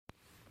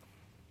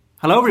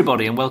Hello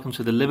everybody and welcome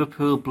to the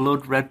Liverpool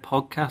Blood Red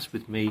podcast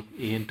with me,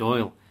 Ian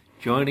Doyle.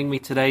 Joining me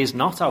today is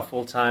not our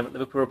full-time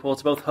Liverpool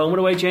reporter, both home and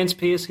away, James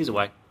Pearce, he's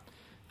away.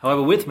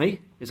 However, with me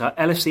is our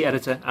LFC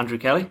editor, Andrew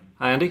Kelly.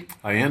 Hi Andy.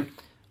 Hi Ian.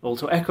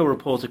 Also Echo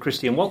reporter,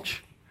 Christian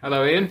Walsh.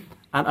 Hello Ian.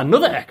 And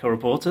another Echo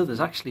reporter,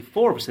 there's actually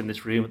four of us in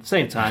this room at the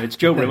same time, it's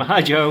Joe Brimmer.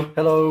 Hi Joe.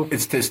 Hello.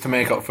 It's to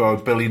make up for our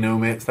Billy No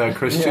Mates there,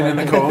 Christian in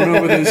the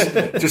corner with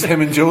his, just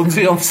him and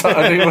Jonesy on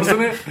Saturday,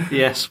 wasn't it?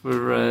 Yes,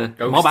 we're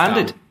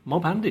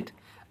mob-handed.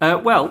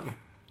 Well,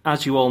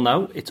 as you all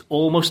know, it's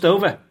almost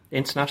over.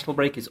 International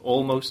break is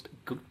almost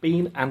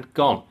been and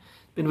gone.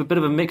 Been a bit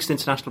of a mixed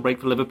international break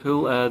for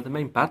Liverpool. The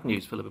main bad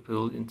news for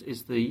Liverpool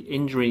is the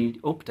injury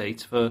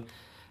update for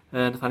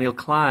Nathaniel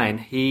Clyne.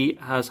 He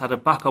has had a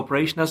back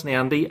operation, hasn't he,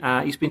 Andy?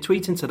 He's been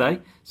tweeting today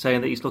saying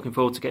that he's looking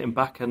forward to getting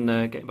back and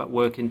getting back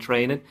working,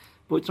 training.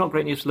 But it's not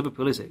great news for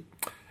Liverpool, is it?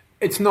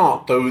 It's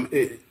not, though.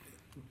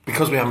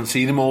 Because we haven't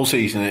seen him all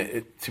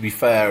season, to be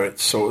fair,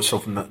 it's sort of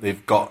something that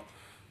they've got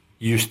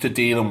used to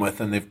dealing with,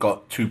 and they've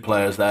got two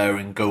players there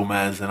in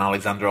Gomez and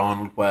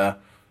Alexander-Arnold, where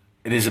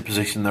it is a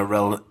position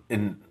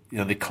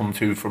they come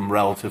to from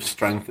relative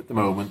strength at the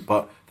moment.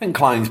 But I think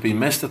Clyne's been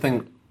missed. I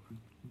think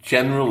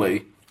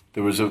generally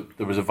there was a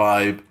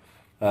vibe.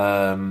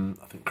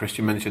 I think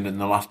Christian mentioned in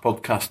the last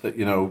podcast that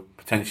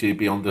potentially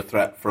be under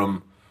threat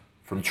from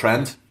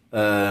Trent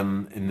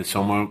in the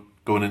summer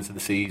going into the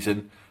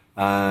season.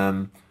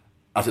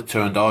 As it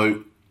turned out,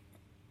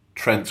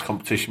 Trent's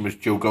competition was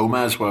Joe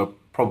Gomez, where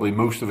probably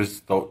most of us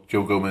thought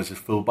Joe Gomez's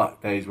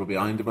full-back days were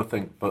behind him, I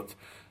think. But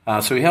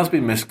so he has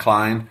been missed,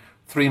 Clyne.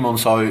 3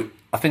 months out.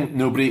 I think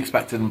nobody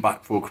expected him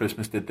back before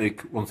Christmas, did they?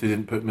 Once they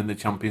didn't put him in the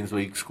Champions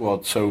League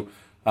squad. So,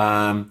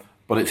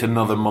 but it's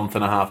another month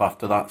and a half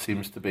after that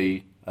seems to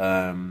be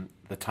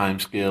the time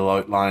scale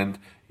outlined.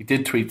 He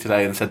did tweet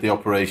today and said the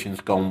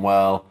operation's gone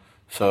well.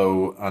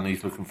 So, and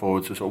he's looking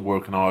forward to sort of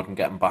working hard and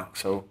getting back.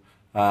 So,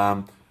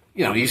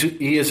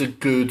 he is a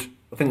good.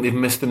 I think they've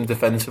missed him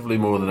defensively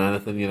more than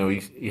anything.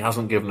 He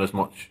hasn't given us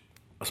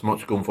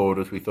much going forward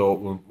as we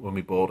thought when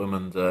we bought him.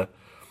 And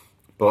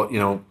but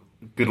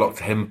good luck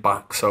to him.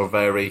 Backs are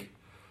very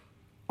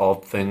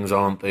odd things,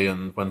 aren't they?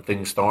 And when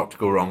things start to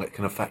go wrong, it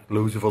can affect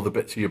loads of other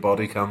bits of your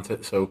body, can't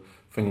it? So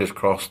fingers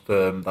crossed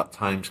that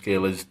time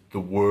scale is the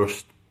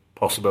worst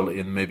possibility,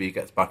 and maybe he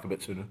gets back a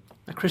bit sooner.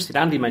 Now, Christian,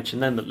 Andy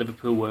mentioned then that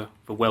Liverpool were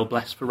well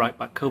blessed for right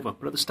back cover,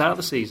 but at the start of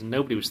the season,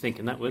 nobody was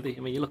thinking that, were they? I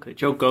mean, you look at it.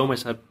 Joe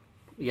Gomez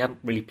hadn't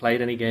really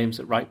played any games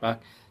at right back.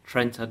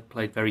 Trent had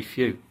played very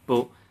few.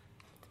 But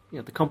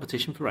the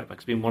competition for right back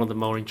has been one of the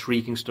more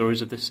intriguing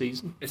stories of this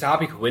season. It's a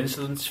happy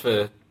coincidence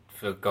for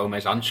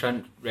Gomez and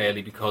Trent,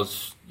 really,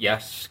 because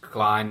yes,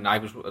 Clyne, I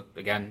was,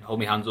 again, hold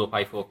my hands up,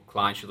 I thought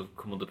Clyne should have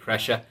come under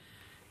pressure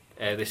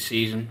this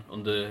season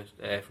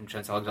from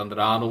Trent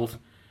Alexander-Arnold.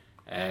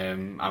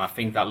 And I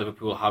think that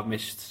Liverpool have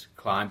missed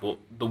Clyne, but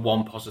the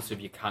one positive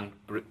you can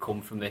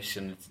come from this,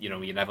 and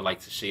you never like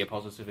to see a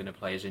positive in a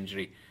player's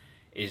injury,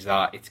 is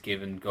that it's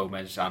given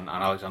Gomez and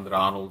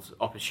Alexander-Arnold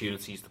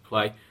opportunities to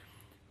play.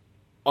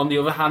 On the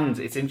other hand,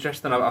 it's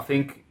interesting. I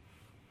think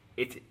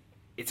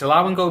it's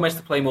allowing Gomez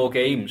to play more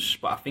games,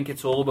 but I think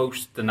it's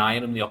almost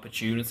denying him the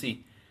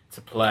opportunity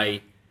to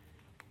play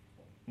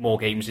more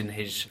games in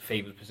his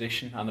favoured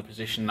position, and the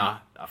position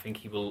that I think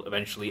he will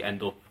eventually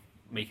end up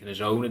making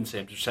his own in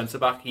terms of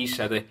centre-back. He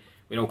said it.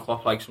 We know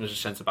Klopp likes him as a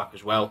centre-back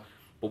as well.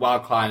 But while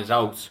Clyne is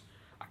out,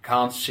 I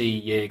can't see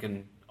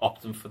Jurgen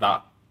opting for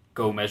that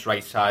Gomez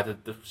right side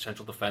of the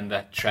central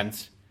defender,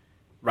 Trent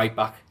right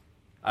back.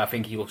 I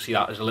think he will see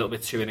that as a little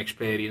bit too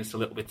inexperienced, a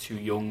little bit too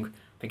young.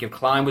 I think if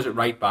Clyne was at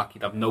right back,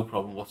 he'd have no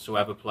problem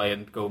whatsoever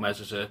playing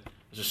Gomez as a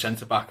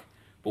centre back.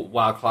 But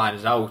while Clyne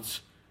is out,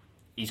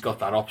 he's got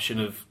that option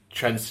of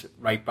Trent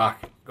right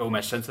back,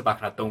 Gomez centre back,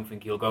 and I don't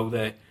think he'll go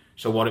there.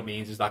 So what it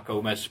means is that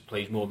Gomez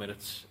plays more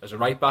minutes as a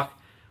right back.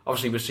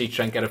 Obviously, we'll see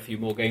Trent get a few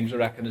more games, I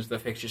reckon, as the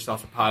fixtures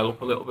start to pile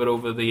up a little bit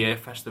over the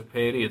festive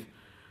period.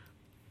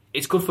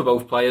 It's good for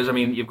both players. I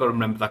mean, you've got to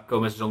remember that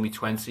Gomez is only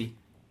 20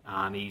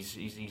 and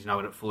he's now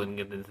at full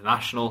England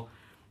international.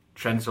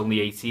 Trent's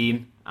only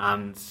 18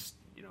 and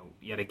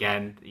yet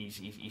again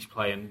he's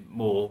playing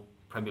more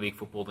Premier League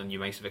football than you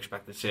might have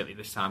expected, certainly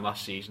this time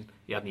last season.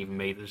 He hadn't even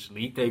made his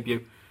league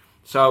debut.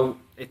 So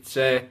it's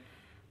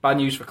bad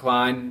news for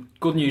Clyne,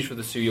 good news for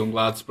the two young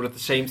lads, but at the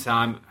same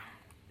time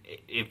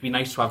it'd be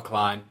nice to have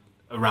Clyne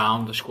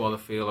around the squad. I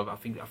feel I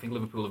think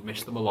Liverpool have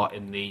missed them a lot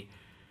in the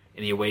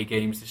away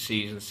games this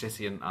season,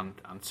 City and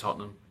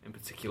Tottenham in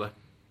particular.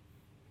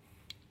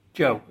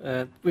 Joe,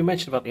 we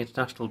mentioned about the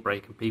international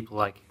break and people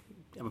have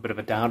a bit of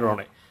a downer on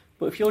it.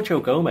 But if you're Joe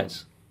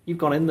Gomez, you've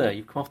gone in there,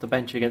 you've come off the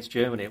bench against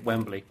Germany at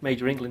Wembley,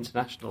 made your England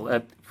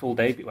international full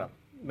debut,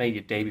 made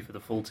your debut for the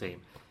full team.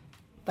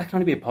 That can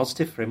only be a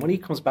positive for him. When he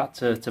comes back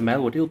to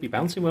Melwood, he'll be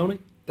bouncing, won't he?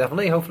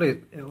 Definitely.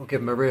 Hopefully it will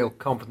give him a real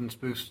confidence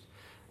boost.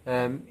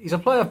 He's a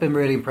player I've been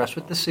really impressed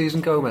with this season,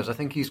 Gomez. I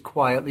think he's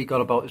quietly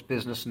got about his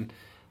business, and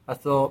I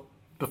thought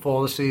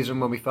before the season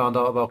when we found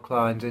out about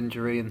Clyne's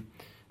injury and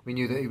we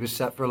knew that he was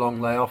set for a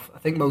long layoff, I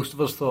think most of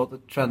us thought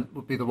that Trent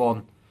would be the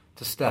one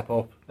to step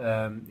up.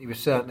 He was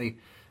certainly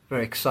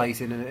very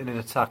exciting in an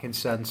attacking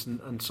sense,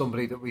 and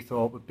somebody that we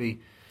thought would be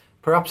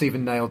perhaps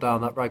even nail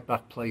down that right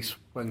back place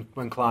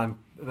when Klein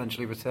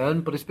eventually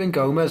returned. But it's been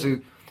Gomez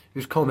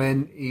who's come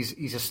in.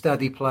 He's a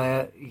steady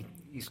player.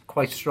 He's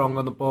quite strong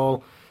on the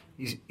ball.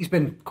 He's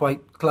been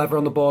quite clever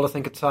on the ball, I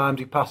think, at times.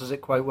 He passes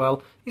it quite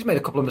well. He's made a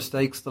couple of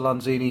mistakes. The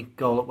Lanzini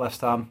goal at West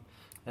Ham,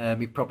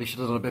 he probably should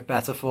have done a bit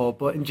better for.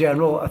 But in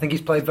general, I think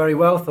he's played very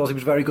well. Thought he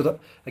was very good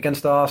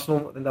against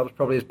Arsenal. I think that was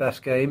probably his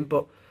best game.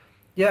 But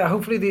yeah,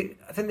 hopefully,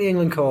 I think the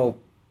England call,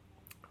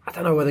 I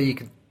don't know whether you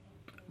can,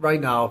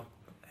 right now,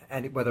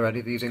 whether any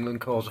of these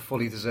England calls are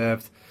fully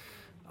deserved.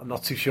 I'm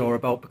not too sure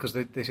about, because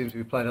they seem to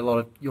be playing a lot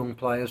of young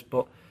players.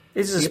 But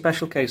this is a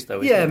special case,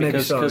 though, isn't yeah, it?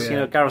 Because maybe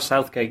so, Gareth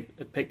Southgate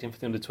had picked him for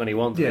the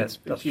under-21s. Yeah,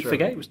 that's you true.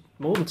 forget it was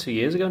more than 2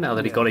 years ago now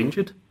that he got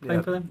injured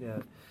playing for them. Yeah.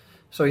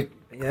 So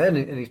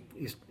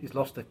he's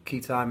lost a key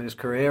time in his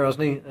career,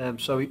 hasn't he?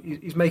 So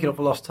he's making up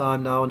for lost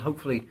time now, and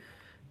hopefully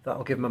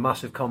that'll give him a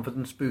massive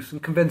confidence boost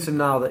and convince him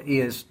now that he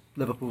is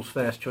Liverpool's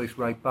first choice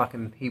right back,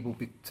 and he will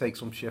take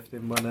some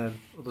shifting when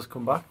others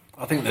come back.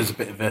 I think there's a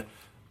bit of a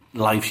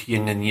life's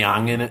yin and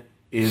yang in it,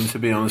 Ian, to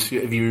be honest.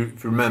 If you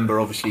remember,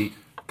 obviously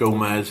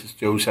Gomez, as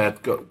Joe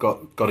said,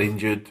 got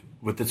injured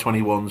with the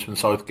 21s when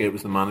Southgate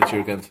was the manager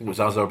against, I think it was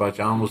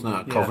Azerbaijan, wasn't it,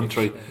 at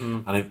Coventry?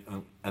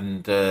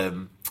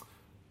 And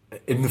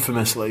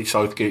infamously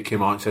Southgate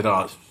came out and said,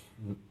 I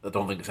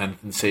don't think it's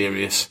anything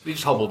serious. He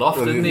just hobbled off,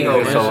 didn't he?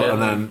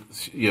 And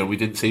then we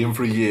didn't see him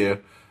for a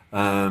year.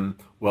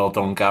 Well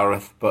done,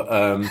 Gareth. But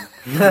I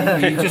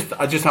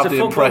just have the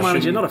football impression,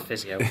 manager, not a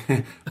physio.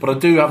 But I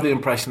do have the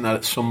impression that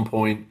at some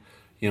point,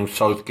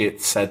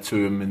 Southgate said to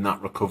him in that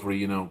recovery,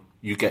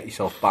 you get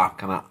yourself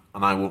back, and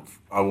I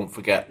won't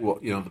forget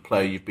what the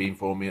player you've been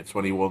for me at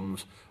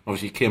 21s.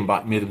 Obviously, he came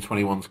back, made him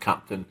 21s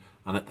captain,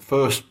 and at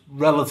the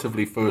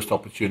relatively first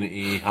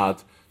opportunity he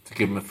had to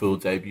give him a full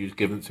debut, was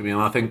given to me.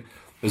 And I think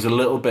there's a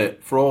little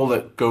bit, for all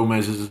that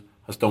Gomez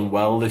has done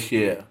well this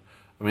year.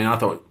 I mean, I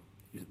thought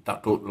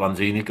that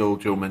Lanzini goal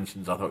Joe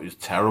mentions, I thought he was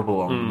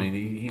terrible on. I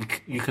mean,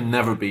 you can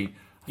never be.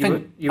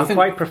 You were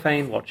quite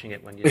profane watching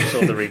it when you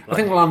saw the replay. I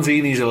think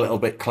Lanzini's a little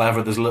bit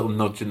clever. There's a little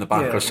nudge in the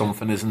back or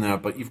something, isn't there?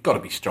 But you've got to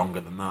be stronger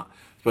than that.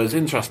 But it's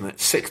interesting that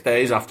 6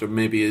 days after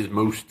maybe his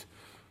most,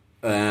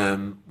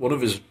 one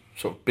of his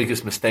sort of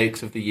biggest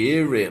mistakes of the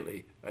year,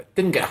 really, it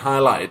didn't get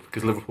highlighted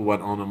because Liverpool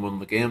went on and won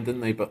the game,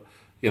 didn't they? But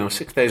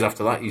 6 days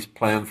after that, he's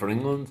playing for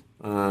England,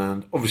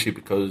 and obviously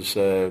because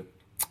the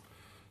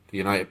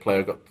United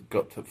player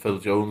Phil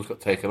Jones got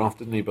taken off,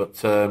 didn't he?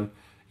 But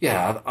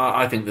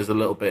I think there's a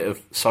little bit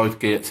of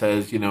Southgate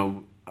says,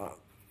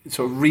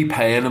 sort of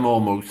repaying him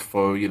almost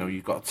for,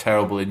 you've got a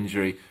terrible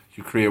injury,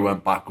 your career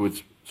went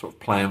backwards, sort of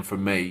playing for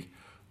me,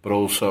 but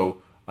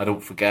also I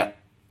don't forget,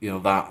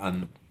 that,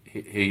 and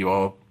here you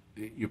are,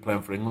 you're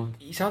playing for England.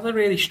 He's had a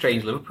really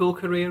strange Liverpool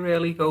career,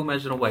 really,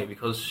 Gomez, in a way,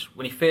 because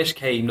when he first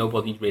came,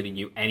 nobody really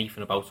knew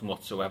anything about him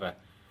whatsoever,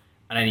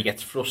 and then he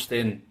gets thrust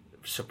in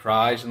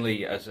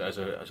surprisingly as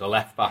a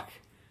left back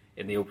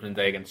in the opening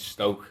day against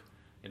Stoke.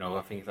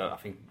 I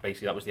think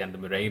basically that was the end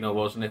of Moreno,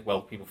 wasn't it?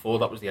 Well, people thought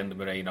that was the end of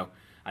Moreno,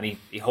 and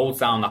he holds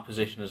down that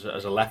position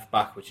as a left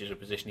back, which is a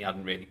position he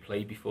hadn't really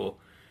played before.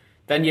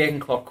 Then Jurgen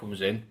Klopp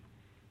comes in.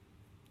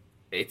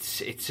 It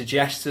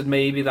suggested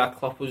maybe that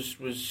Klopp was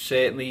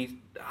certainly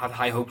had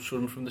high hopes for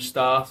him from the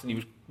start, and he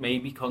was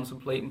maybe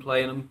contemplating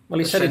playing him. Well,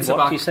 he said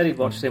he'd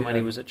watched him when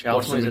he was at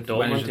Chelsea, when he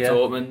was at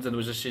Dortmund, and there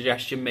was a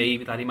suggestion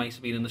maybe that he might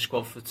have been in the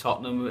squad for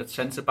Tottenham at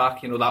centre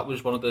back. That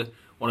was one of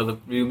the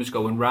rumours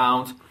going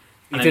round.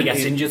 And then he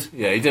gets injured.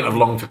 Yeah, he didn't have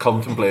long to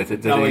contemplate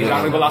it, did he? No,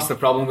 exactly. Well, that's the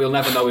problem. We'll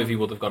never know if he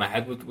would have gone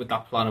ahead with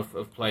that plan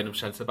of playing him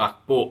centre back.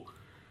 But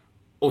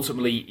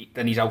ultimately,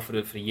 then he's out for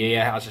a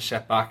year as a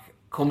setback.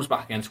 Comes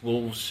back against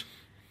Wolves.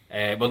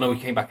 He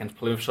came back against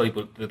Plymouth. Sorry,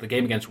 but the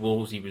game against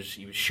Wolves, he was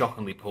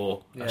shockingly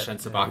poor as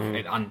centre back,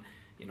 and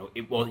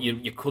it was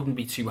you couldn't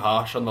be too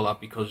harsh on the lad,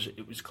 because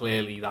it was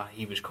clearly that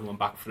he was coming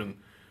back from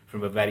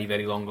a very,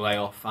 very long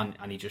layoff, and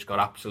he just got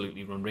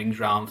absolutely run rings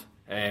round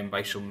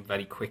by some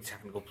very quick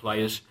technical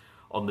players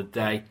on the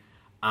day.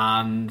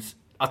 And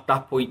at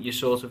that point, you're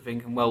sort of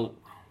thinking, well,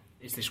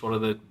 is this one of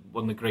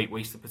the great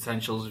wasted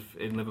potentials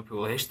in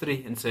Liverpool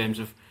history in terms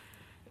of,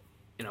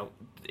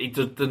 he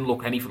didn't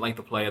look anything like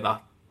the player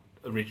that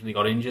originally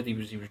got injured. He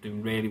was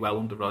doing really well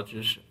under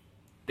Rodgers.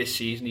 This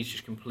season, he's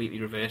just completely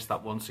reversed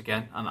that once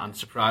again and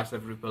surprised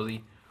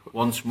everybody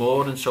once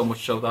more, and so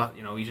much so that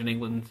he's an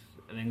England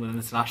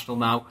international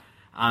now,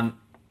 and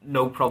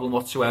no problem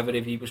whatsoever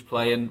if he was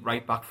playing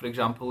right back, for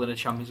example, in a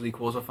Champions League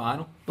quarter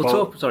final.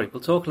 We'll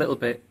talk a little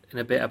bit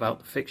about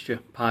the fixture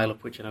pile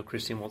up, which I know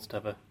Christian wants to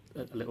have a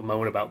little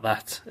moment about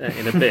that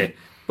in a bit.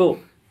 But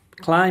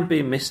Klein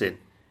being missing,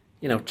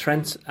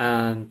 Trent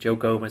and Joe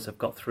Gomez have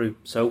got through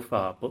so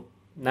far, but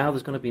now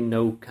there's going to be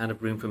no kind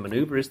of room for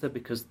manoeuvre, is there?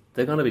 Because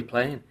they're going to be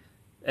playing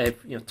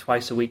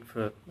twice a week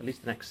for at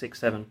least the next 6,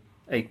 7,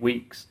 8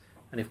 weeks.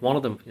 And if one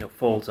of them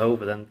falls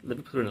over, then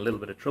Liverpool are in a little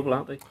bit of trouble,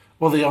 aren't they?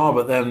 Well, they are,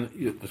 but then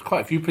there's quite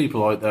a few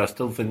people out there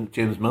still think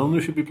James Milner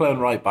should be playing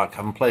right back,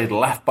 having played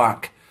left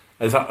back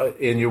Is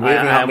that Ian? You're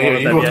waving at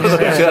me.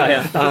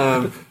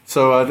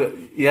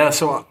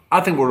 So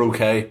I think we're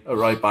okay at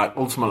right back.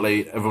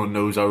 Ultimately, everyone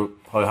knows how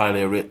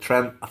highly I rate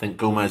Trent. I think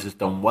Gomez has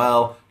done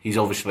well. He's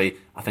obviously,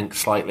 I think,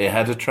 slightly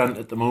ahead of Trent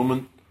at the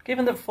moment.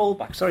 Given that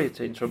fullback, sorry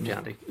to interrupt you,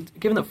 Andy.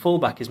 Given that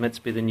fullback is meant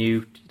to be the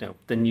new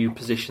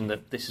position,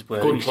 that this is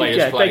where good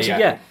players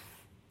play.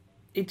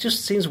 It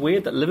just seems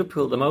weird that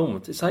Liverpool at the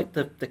moment, it's like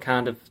the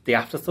kind of the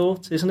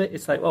afterthought, isn't it?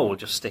 It's like, we'll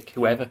just stick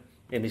whoever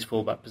in these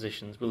fullback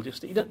positions.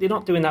 They're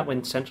not doing that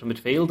when central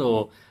midfield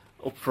or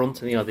up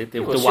front, and the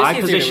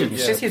wide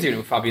positions. City is doing it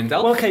with Fabian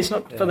Delph. Well, okay, it's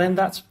not. But then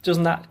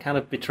doesn't that kind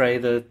of betray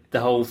the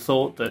whole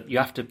thought that you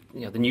have to,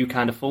 the new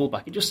kind of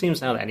fullback? It just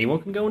seems now that anyone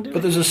can go and do it.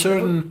 But there's a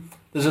certain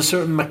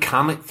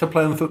mechanic to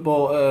playing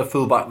football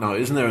fullback now,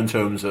 isn't there? In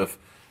terms of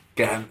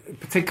getting,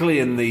 particularly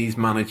in these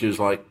managers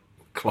like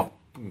Klopp,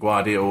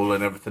 Guardiola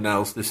and everything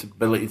else, this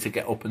ability to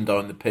get up and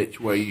down the pitch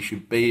where you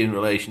should be in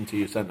relation to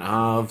your centre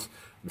halves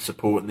and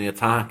supporting the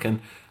attack, and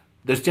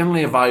there's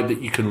generally a vibe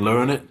that you can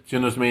learn it. Do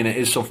you know what I mean? It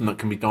is something that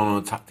can be done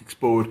on a tactics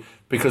board,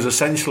 because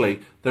essentially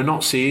they're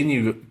not seeing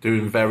you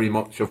doing very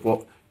much of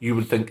what you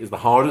would think is the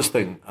hardest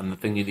thing and the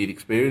thing you need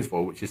experience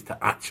for, which is to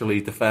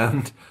actually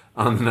defend.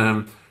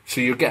 And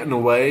so you're getting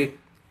away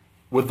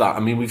with that. I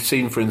mean, we've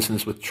seen, for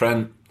instance, with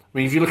Trent. I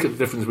mean, if you look at the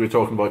difference we were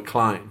talking about,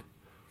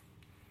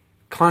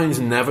 Klein's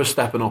never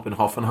stepping up in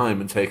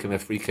Hoffenheim and taking a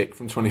free kick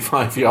from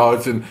 25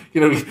 yards, and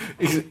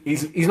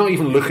he's not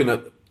even looking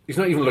at the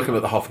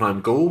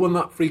Hoffenheim goal when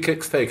that free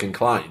kick's taken.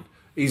 Klein,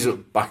 he's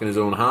back in his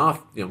own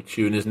half,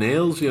 chewing his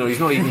nails. He's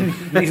not even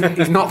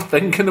he's not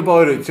thinking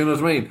about it. Do you know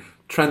what I mean?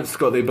 Trent's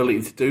got the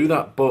ability to do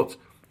that, but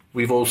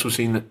we've also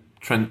seen that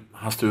Trent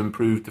has to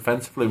improve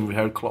defensively, and we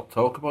heard Klopp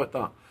talk about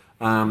that.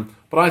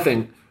 But I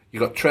think you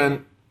got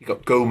Trent, you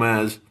got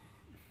Gomez.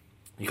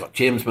 You got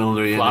James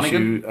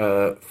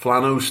Milner,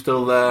 Flano's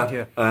still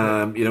there.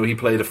 Yeah. He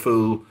played a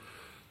full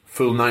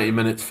 90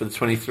 minutes for the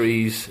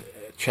 23s.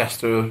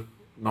 Chester,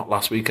 not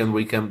last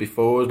weekend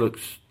before,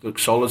 looks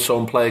solid. Saw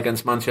him play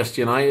against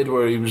Manchester United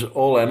where he was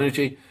all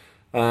energy.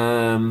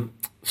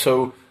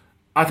 So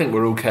I think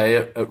we're okay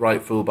at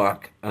right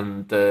fullback,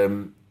 and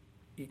the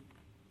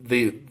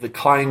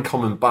Klein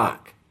coming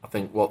back, I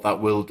think what that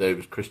will do,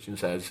 as Christian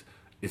says,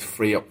 is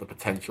free up the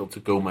potential to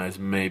Gomez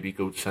and maybe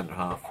go to centre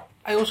half.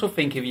 I also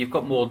think if you've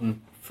got more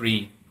than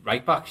 3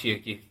 right backs, you're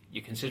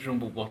considering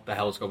what the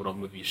hell's going on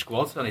with your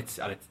squad and its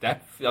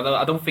depth.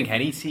 I don't think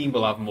any team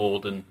will have more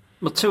than.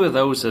 Well, 2 of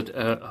those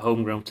are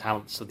homegrown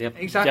talents, so they have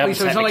exactly.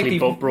 So it's not like they've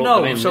brought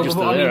them in. So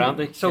there, aren't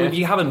they? So if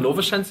you have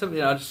another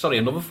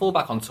another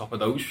fullback on top of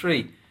those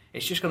 3,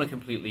 it's just going to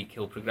completely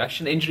kill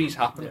progression. Injuries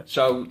happen,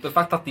 so the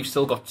fact that they've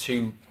still got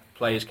 2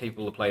 players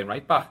capable of playing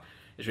right back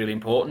is really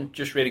important.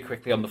 Just really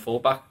quickly on the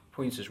fullback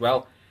points as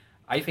well.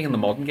 I think in the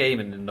modern game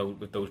and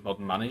with those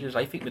modern managers,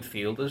 I think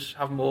midfielders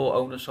have more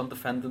onus on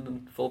defending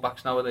than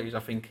fullbacks nowadays.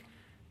 I think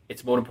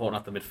it's more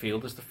important that the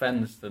midfielders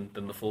defend than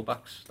the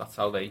fullbacks. That's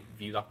how they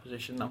view that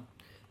position now.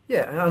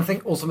 Yeah, and I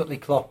think ultimately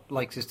Klopp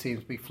likes his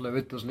team to be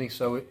fluid, doesn't he?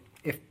 So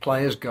if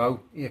players go,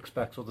 he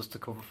expects others to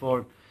cover for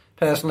him.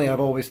 Personally, I've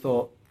always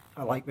thought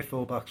I like my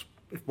fullbacks.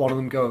 If one of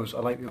them goes, I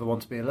like the other one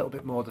to be a little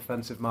bit more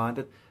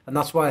defensive-minded. And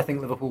that's why I think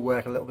Liverpool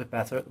work a little bit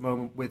better at the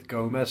moment with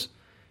Gomez,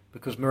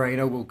 because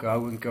Moreno will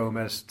go and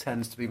Gomez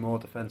tends to be more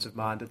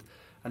defensive-minded.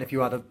 And if you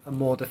had a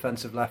more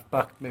defensive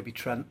left-back, maybe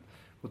Trent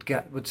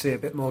would see a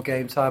bit more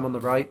game time on the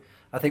right.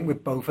 I think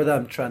with both of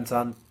them, Trent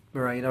and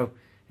Moreno,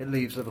 it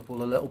leaves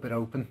Liverpool a little bit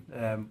open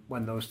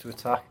when those 2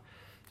 attack.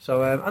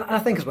 So, and I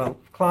think as well,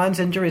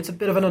 Klein's injury, it's a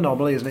bit of an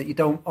anomaly, isn't it? You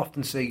don't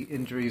often see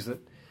injuries that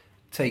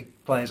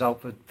take players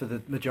out for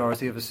the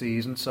majority of a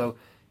season. So,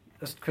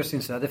 as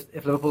Christian said,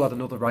 if Liverpool had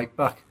another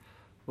right-back,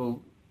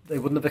 well, they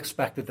wouldn't have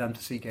expected them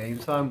to see game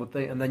time, would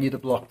they? And then you'd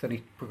have blocked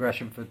any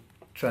progression for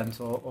Trent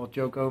or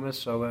Joe Gomez.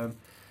 So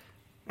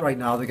right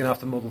now they're going to have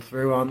to muddle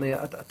through, aren't they?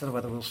 I don't know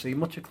whether we'll see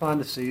much of Klein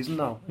this season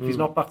now. If he's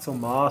not back till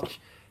March,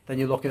 then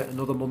you're looking at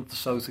another month or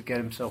so to get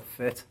himself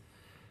fit.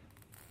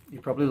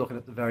 You're probably looking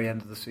at the very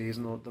end of the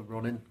season or the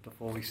run-in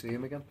before we see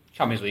him again.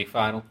 Champions League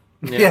final.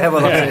 Yeah,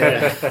 well,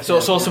 that's it. So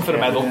it's awesome for the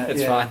medal.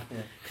 It's fine. Yeah.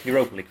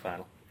 Europa League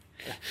final.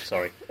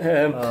 Sorry.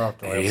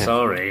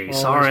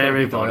 Sorry,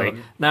 everybody.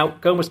 Now,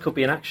 Gomez could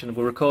be in action.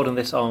 We're recording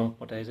this on,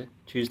 what day is it?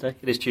 Tuesday?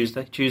 It is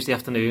Tuesday. Tuesday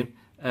afternoon.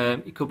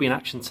 He could be in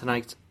action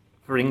tonight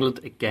for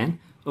England again,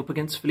 up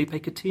against Felipe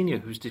Coutinho,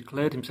 who's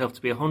declared himself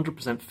to be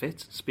 100%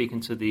 fit,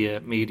 speaking to the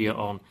media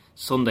on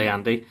Sunday,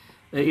 Andy.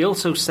 He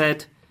also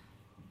said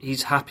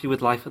he's happy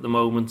with life at the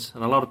moment,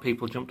 and a lot of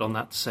people jumped on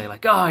that to say,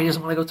 like, he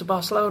doesn't want to go to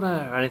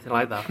Barcelona or anything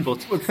like that.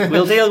 But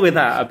we'll deal with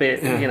that a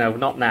bit,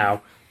 not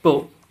now.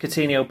 But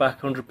Coutinho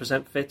back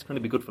 100% fit, it's going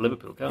to be good for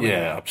Liverpool, can't it?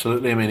 Yeah,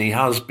 absolutely. I mean, he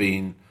has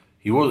been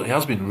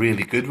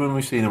really good when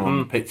we've seen him on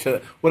the pitch.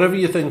 Whatever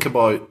you think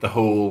about the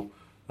whole,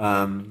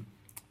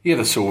 he had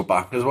a sore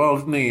back as well,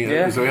 didn't he?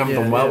 Yeah. So we haven't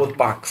done well with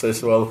backs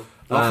as well.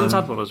 Laughlin's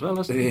had one as well,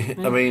 hasn't he?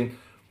 I mean,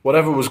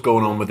 whatever was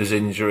going on with his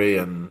injury,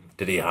 and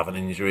did he have an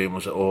injury, and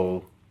was it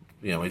all,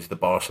 is the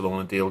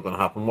Barcelona deal going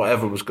to happen?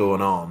 Whatever was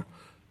going on,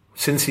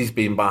 since he's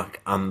been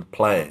back and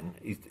playing,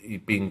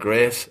 he's been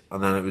great.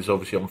 And then it was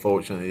obviously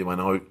unfortunate that he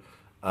went out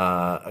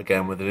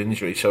again with an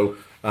injury. So,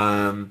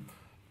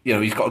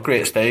 he's got a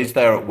great stage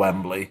there at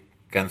Wembley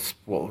against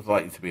what was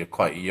likely to be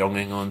quite a young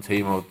England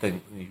team. I would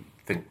think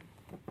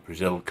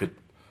Brazil could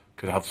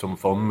have some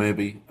fun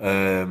maybe,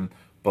 and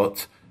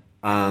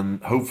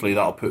hopefully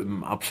that'll put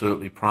him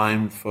absolutely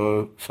primed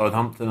for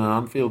Southampton and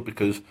Anfield,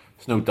 because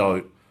there's no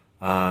doubt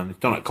he's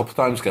done it a couple of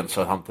times against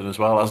Southampton as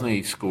well, hasn't he?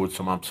 He scored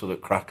some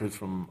absolute crackers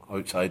from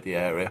outside the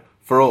area.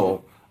 For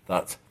all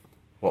that,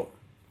 what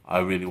I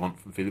really want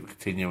from Philippe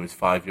Coutinho is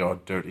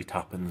 5-yard dirty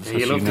tap-ins, as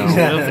you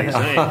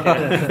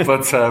know.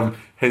 But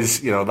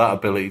his, that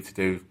ability to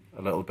do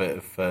a little bit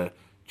of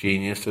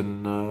genius,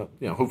 and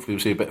hopefully we'll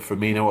see a bit of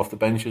Firmino off the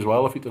bench as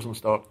well if he doesn't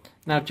start.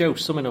 Now, Joe,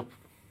 summing up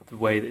the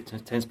way that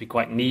it tends to be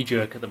quite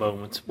knee-jerk at the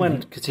moment,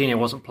 when Coutinho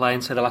wasn't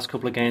playing, say the last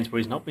couple of games where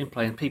he's not been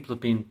playing, people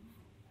have been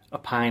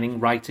opining,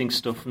 writing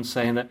stuff and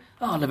saying that,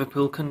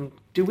 Liverpool can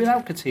do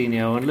without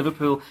Coutinho and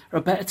Liverpool are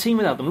a better team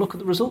without them. Look at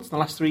the results in the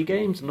last 3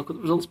 games and look at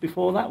the results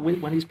before that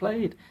when he's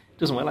played. It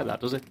doesn't work like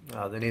that, does it?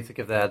 No, they need to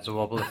give their heads a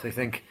wobble if they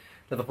think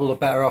Liverpool are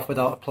better off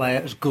without a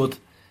player as good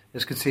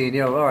as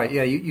Coutinho. All right,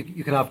 yeah,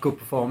 you can have good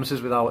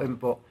performances without him,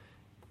 but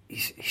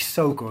he's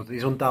so good.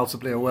 He's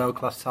undoubtedly a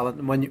world-class talent,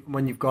 and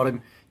when you've got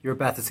him, you're a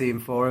better team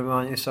for him,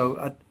 aren't you? So,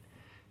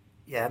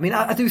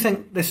 I do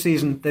think this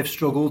season they've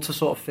struggled to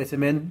sort of fit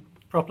him in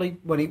properly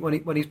when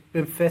he's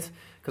been fit,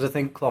 because I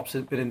think Klopp's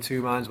been in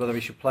two minds whether he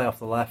should play off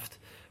the left,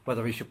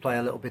 whether he should play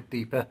a little bit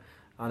deeper,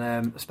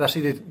 and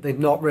especially they've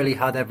not really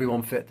had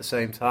everyone fit at the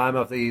same time,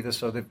 have they either?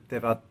 So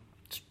they've had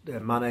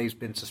Mane's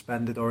been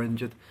suspended or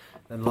injured,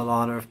 and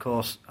Lallana, of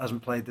course,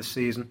 hasn't played this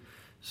season.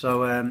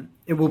 So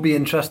it will be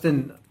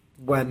interesting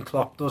when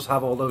Klopp does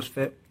have all those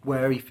fit,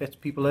 where he fits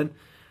people in.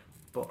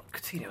 But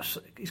Coutinho,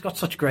 he's got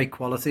such great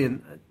quality,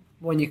 and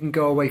when you can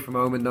go away from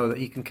home and know that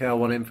he can curl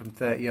one in from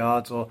 30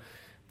 yards, or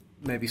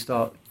maybe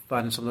start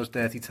finding some of those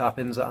dirty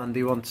tap-ins that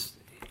Andy wants,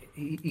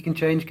 he can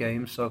change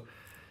games. So,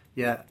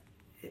 yeah,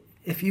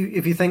 if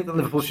you think that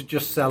Liverpool should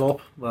just sell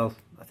up, well,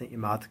 I think you're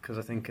mad, because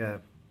I think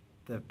they're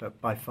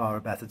by far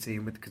a better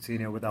team with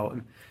Coutinho without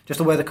him. Just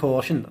a word of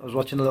caution, I was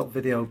watching a little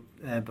video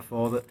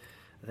before that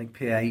I think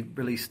PA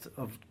released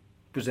of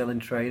Brazil in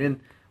training.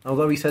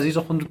 Although he says he's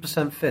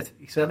 100% fit,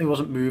 he certainly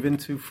wasn't moving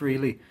too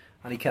freely,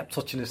 and he kept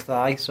touching his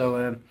thigh.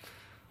 So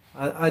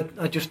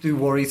I just do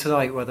worry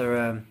tonight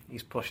whether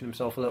he's pushing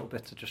himself a little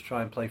bit to just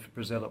try and play for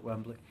Brazil at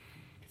Wembley.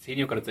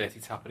 Coutinho got a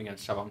dirty tapping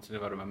against Southampton,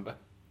 if I remember,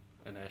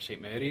 in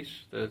St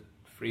Mary's, the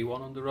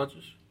 3-1 under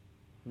Rodgers.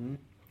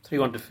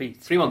 3-1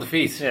 defeat. 3-1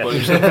 defeat. Yeah. But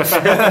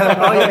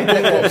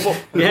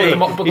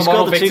he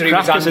scored the 2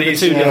 crackers in the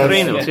 2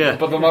 3-0. Yeah.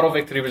 But the moral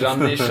victory was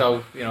Andy's,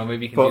 so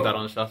maybe you can do that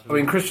on Saturday. I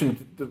mean,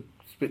 Christian,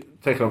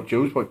 taking up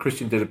Joe's point,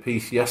 Christian did a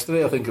piece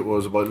yesterday, I think it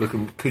was, about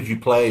looking, could you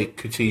play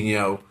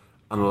Coutinho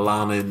and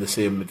Lallana in the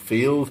same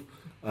midfield?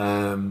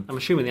 I'm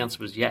assuming the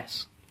answer was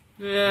yes.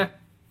 Yeah.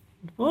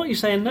 What are you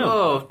saying? No.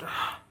 Oh, do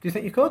you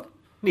think you could?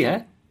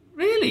 Yeah.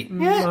 Really?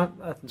 Yeah.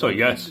 Sorry,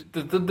 yes.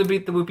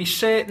 There would be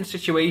certain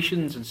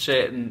situations and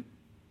certain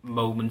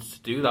moments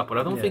to do that, but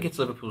I don't think it's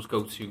Liverpool's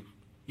go-to.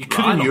 You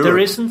could in Europe. There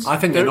isn't. I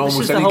think in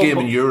almost any game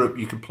in Europe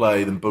you could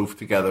play them both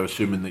together,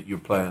 assuming that you're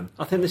playing.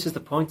 I think this is the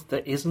point.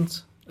 There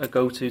isn't a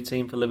go-to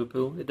team for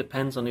Liverpool. It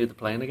depends on who they're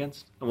playing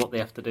against and what they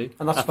have to do.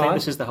 And that's I fine. think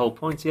this is the whole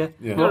point, yeah.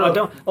 No, I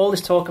don't. All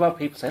this talk about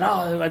people saying,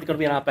 they've got to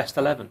be in our best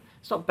 11.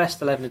 It's not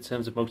best 11 in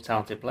terms of most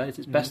talented players.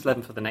 It's best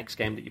 11 for the next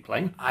game that you're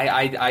playing.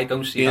 I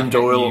don't see Ian that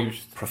Doyle,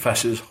 used.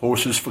 Professors,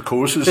 horses for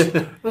courses.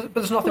 But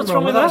there's nothing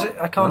wrong with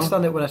that. I can't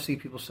stand it when I see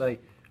people say,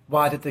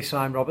 why did they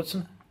sign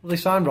Robertson? Well, they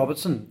signed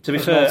Robertson. To be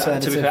fair,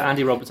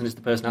 Andy Robertson is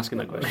the person asking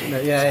that question.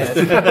 Yeah.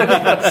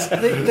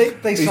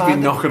 He's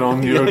been knocking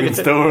on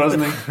Jurgen's door,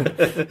 hasn't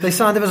he? They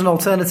signed him as an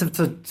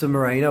alternative to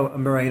Moreno,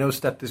 and Moreno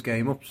stepped his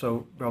game up,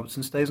 so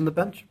Robertson stays on the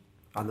bench.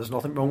 And there's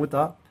nothing wrong with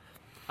that.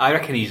 I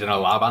reckon he's in a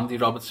lab, Andy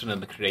Robertson,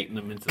 and they're creating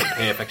them into the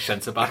perfect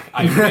centre-back.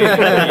 I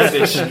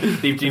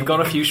really they've got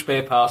a few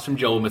spare parts from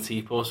Joel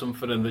Matip or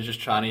something, and they're just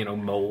trying to,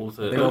 mould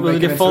it. Would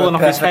they've fallen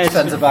off his head?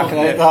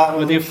 Like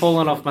Would they've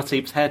fallen off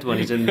Matip's head when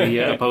he's in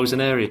the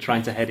opposing area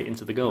trying to head it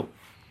into the goal?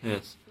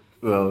 Yes.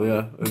 Well,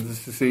 yeah.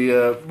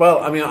 Well,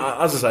 I mean,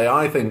 as I say,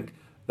 I think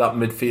that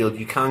midfield,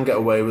 you can get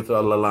away with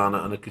a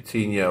Lallana and a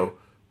Coutinho,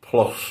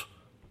 plus,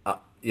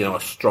 a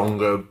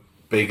stronger,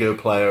 bigger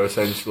player,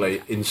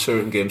 essentially, in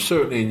certain games,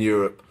 certainly in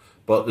Europe.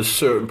 But there's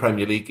certain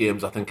Premier League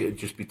games I think it'd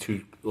just be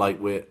too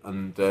lightweight,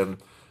 and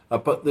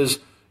but there's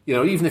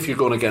even if you're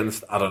going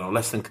against, I don't know,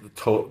 let's think of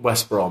the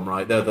West Brom,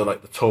 right? They're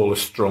like the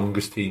tallest,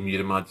 strongest team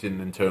you'd imagine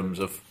in terms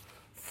of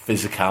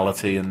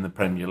physicality in the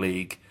Premier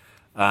League,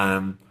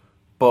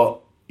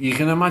 but you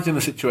can imagine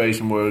a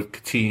situation where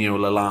Coutinho,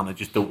 Lallana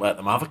just don't let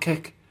them have a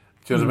kick.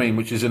 Do you know what I mean?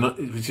 Which is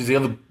the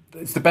other.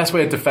 It's the best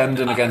way of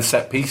defending against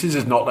set pieces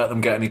is not let them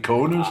get any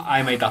corners.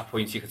 I made that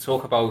point. You could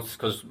talk about,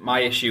 because my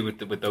issue with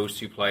those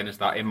two playing is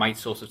that it might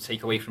sort of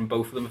take away from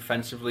both of them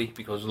offensively,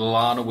 because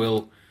Lallana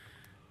will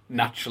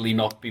naturally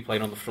not be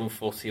playing on the front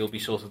foot. He'll be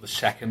sort of the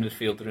second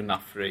midfielder in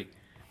that three,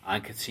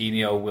 and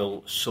Coutinho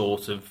will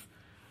sort of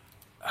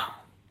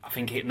I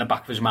think in the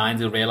back of his mind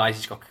he'll realise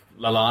he's got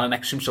Lallana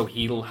next to him, so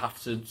he'll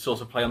have to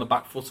sort of play on the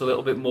back foot a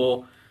little bit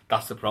more.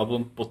 That's the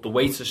problem. But the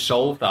way to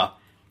solve that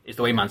is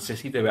the way Man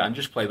City do it, and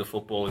just play the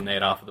football in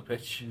their half of the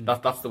pitch.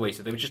 That's the way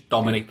to do it. Just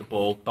dominate the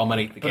ball,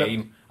 dominate the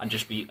game, and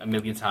just be a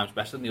million times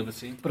better than the other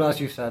team. But as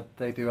you said,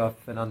 they do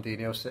have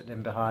Fernandinho sitting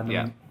in behind them.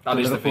 Yeah, that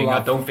is the thing. I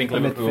don't think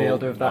Liverpool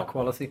midfielder of that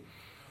quality.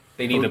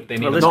 They need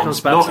this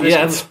comes back to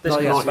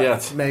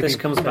yet. Maybe, this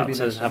comes back to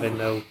next having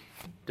no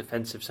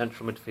defensive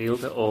central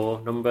midfielder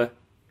or number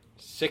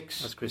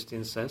 6, as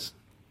Christian says.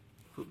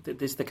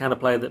 This is the kind of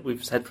player that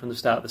we've said from the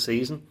start of the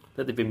season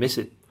that they've been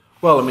missing.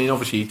 Well, I mean,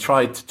 obviously he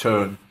tried to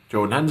turn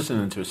Jordan Henderson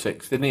into a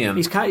 6, didn't he? And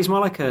he's more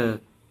like a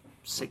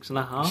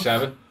 6.5,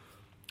 7,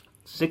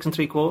 6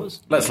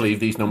 3/4. Let's leave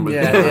these numbers.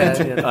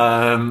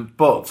 Yeah.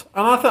 But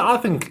I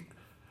think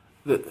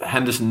that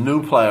Henderson,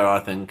 new player, I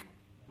think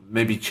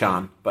maybe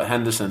Chan, but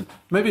Henderson,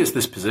 maybe it's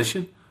this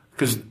position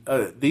because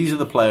these are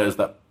the players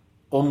that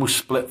almost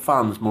split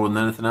fans more than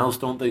anything else,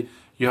 don't they?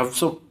 You have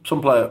some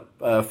player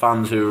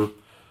fans who are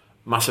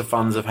massive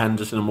fans of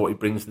Henderson and what he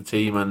brings to the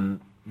team and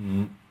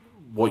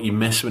what you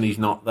miss when he's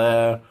not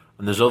there,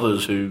 and there's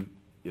others who,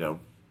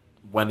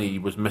 when he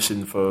was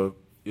missing for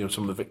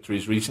some of the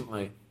victories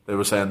recently, they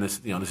were saying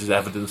this is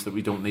evidence that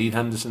we don't need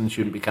Henderson,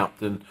 shouldn't be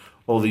captain,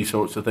 all these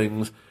sorts of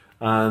things,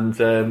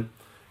 and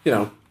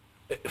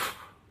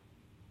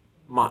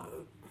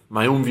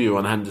my own view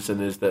on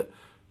Henderson is that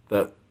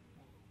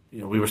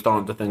we were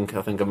starting to think,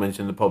 I think I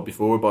mentioned in the pod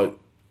before, about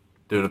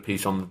doing a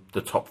piece on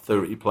the top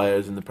 30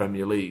 players in the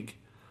Premier League,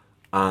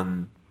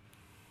 and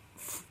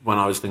when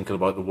I was thinking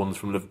about the ones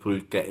from Liverpool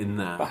who get in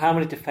there. But how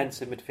many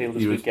defensive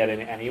midfielders would get in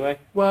it anyway?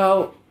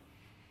 Well,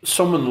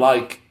 someone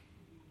like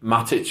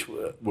Matic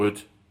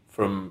would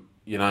from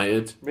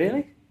United.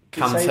 Really?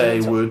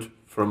 Kante would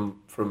from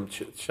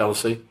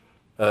Chelsea.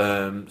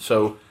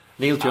 So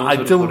Neil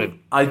Jones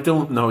I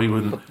don't know he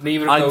wouldn't.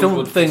 I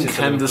don't think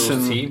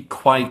Henderson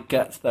quite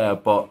gets there,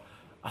 but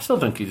I still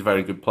think he's a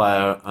very good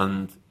player,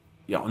 and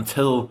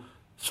until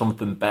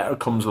something better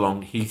comes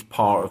along, he's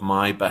part of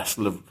my best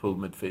Liverpool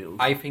midfield.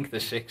 I think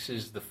the 6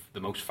 is the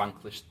most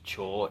thankless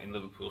chore in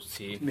Liverpool's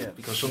team,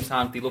 because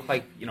sometimes they look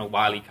like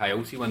Wile E.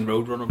 Coyote when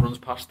Roadrunner runs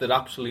past. They're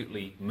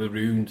absolutely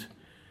marooned,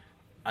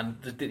 and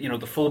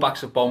the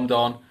full-backs are bombed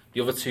on.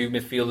 The other 2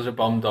 midfielders are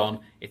bombed on.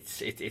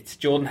 It's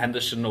Jordan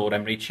Henderson or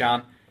Emre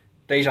Can,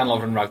 Dejan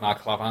Lovren, Ragnar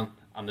Klavan,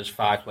 and there's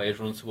 5 players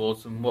running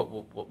towards them.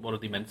 What are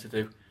they meant to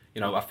do?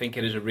 I think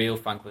it is a real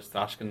thankless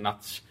task, and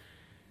that's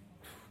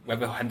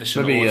whether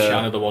Henderson or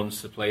Can are the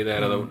ones to play there.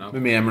 I don't know.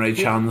 Maybe Emre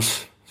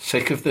Can's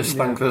sick of this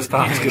thankless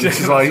task, and this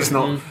is why he's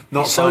not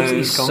signing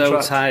his contract.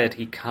 He's so tired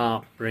he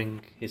can't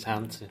bring his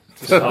hand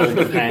to hold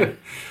the pen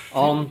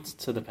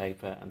onto the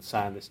paper and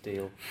sign this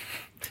deal.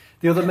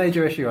 The other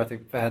major issue, I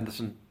think, for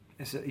Henderson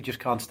is that he just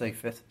can't stay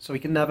fit. So he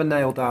can never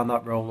nail down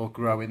that role or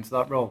grow into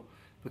that role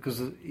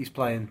because he's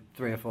playing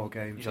 3 or 4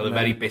 games. He's had a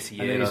very busy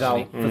year, and he's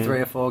out for 3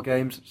 or 4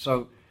 games.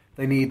 So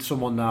they need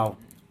someone now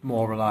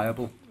more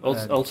reliable.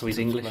 Also, he's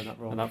English,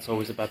 and that's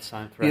always a bad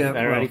sign for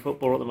any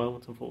football at the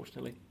moment,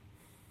 unfortunately.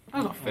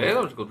 That's not fair.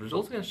 That was a good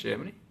result against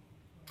Germany.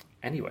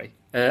 Anyway,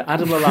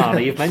 Adam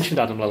Lallana. You've mentioned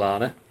Adam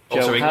Lallana.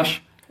 Also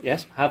English.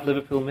 Have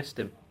Liverpool missed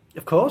him?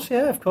 Of course,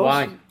 yeah, of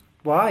course.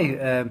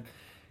 Why?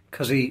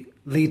 Because he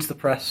leads the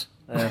press.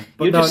 But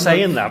you're just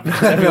saying that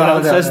because everyone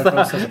else says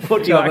that.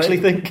 What do you actually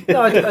think?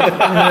 No,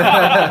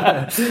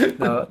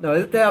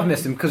 they have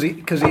missed him because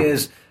he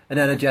is an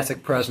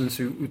energetic presence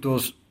who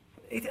does.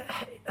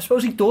 I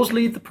suppose he does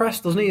lead the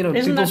press, doesn't he? Isn't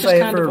people that say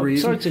just it for a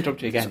reason. Sorry to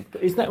interrupt you again,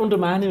 but isn't that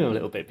undermining him a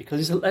little bit?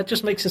 Because it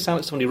just makes it sound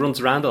like someone who runs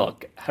around a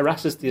lot,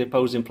 harasses the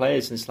opposing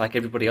players, and it's like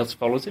everybody else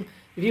follows him.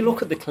 If you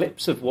look at the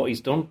clips of what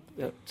he's done,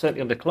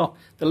 certainly under Klopp,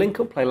 the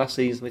link-up play last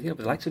season with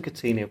the likes of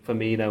Coutinho,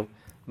 Firmino,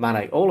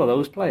 Mane, all of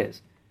those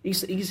players,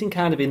 he's in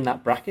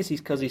that bracket.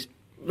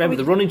 Remember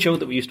the running joke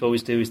that we used to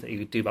always do is that he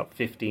would do about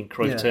 15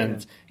 Cruyff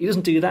turns. Yeah. He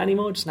doesn't do that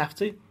anymore. He doesn't have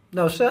to.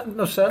 No,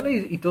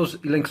 certainly he does.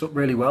 He links up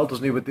really well,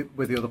 doesn't he, with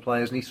the other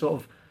players, and he sort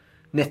of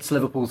knits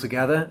Liverpool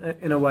together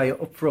in a way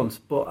up front.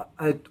 But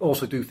I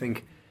also do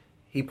think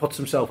he puts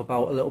himself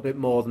about a little bit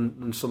more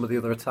than some of the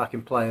other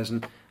attacking players,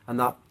 and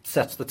that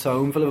sets the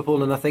tone for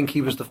Liverpool. And I think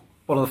he was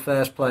one of the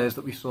first players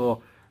that we saw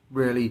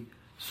really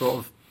sort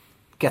of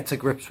get to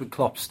grips with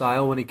Klopp's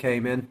style when he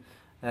came in.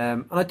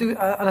 And I think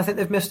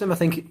they've missed him. I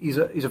think he's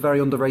a very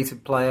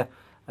underrated player.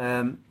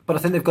 But I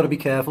think they've got to be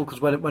careful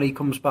because when he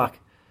comes back,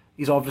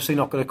 he's obviously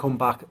not going to come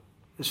back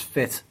as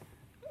fit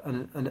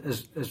and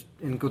as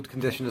in good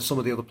condition as some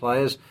of the other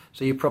players.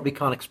 So you probably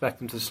can't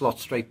expect him to slot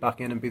straight back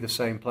in and be the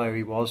same player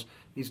he was.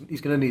 He's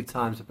going to need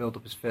time to build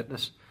up his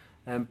fitness.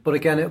 But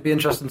again, it'll be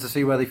interesting to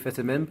see where they fit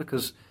him in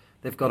because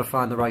they've got to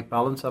find the right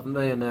balance, haven't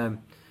they? And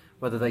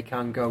whether they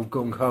can go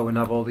gung-ho and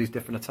have all these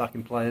different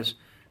attacking players,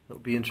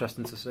 it'll be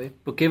interesting to see.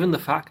 But given the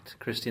fact,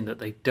 Christian, that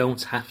they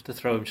don't have to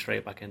throw him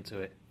straight back into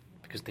it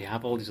because they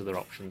have all these other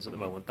options at the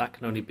moment, that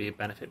can only be a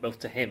benefit both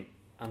to him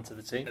and to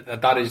the team.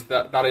 That is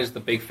the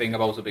big thing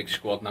about a big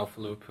squad now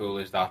for Liverpool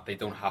is that they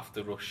don't have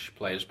to rush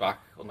players back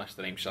unless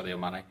their name's Sadio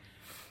Mane.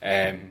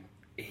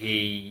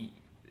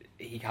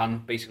 he can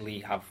basically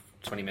have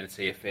 20 minutes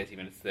here, 30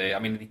 minutes there. I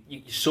mean,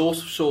 you sort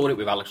of saw it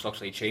with Alex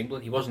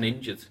Oxlade-Chamberlain. He wasn't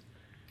injured,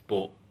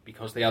 but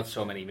because they had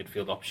so many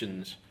midfield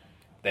options,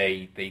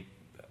 they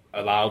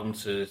allowed him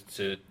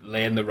to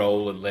learn the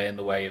role and learn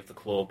the way of the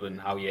club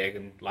and how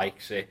Jurgen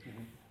likes it,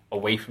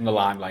 away from the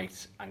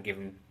limelight, and give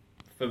him,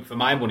 for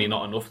my money,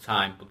 not enough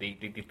time, but they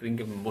didn't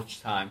give him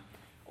much time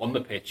on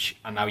the pitch,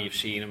 and now you've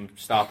seen him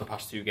start the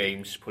past 2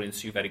 games, put in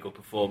 2 very good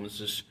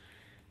performances.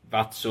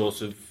 That's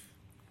sort of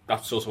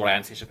what I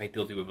anticipate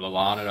they'll do with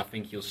Lallana. I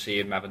think you'll see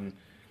him having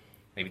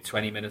maybe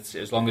 20 minutes,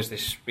 as long as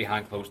this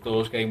behind closed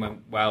doors game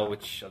went well,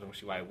 which I don't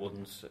see why it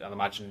wouldn't. I'd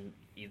imagine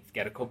he'd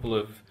get a couple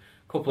of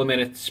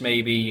minutes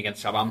maybe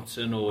against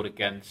Southampton or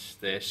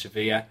against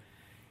Sevilla.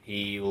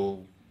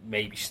 He'll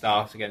maybe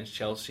start against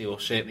Chelsea, or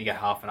certainly get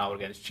half an hour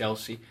against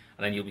Chelsea,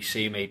 and then you'll be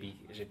seeing maybe,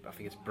 I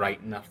think it's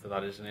Brighton after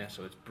that, isn't it?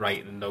 So it's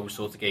Brighton and those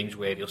sorts of games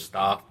where he'll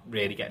start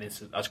really getting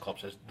into, as Klopp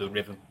says, the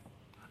rhythm.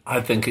 I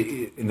think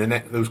in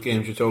those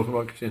games you're talking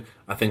about, Christian,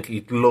 I think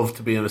he'd love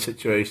to be in a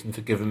situation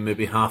to give him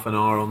maybe half an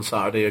hour on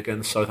Saturday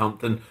against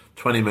Southampton,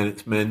 20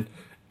 minutes min.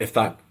 If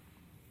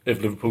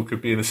Liverpool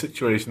could be in a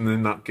situation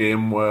in that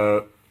game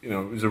where, you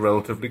know, it was a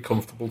relatively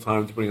comfortable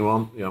time to bring him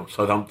on. You know,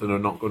 Southampton are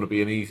not going to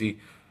be an easy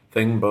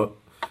thing, but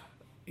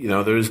you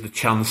know, there is the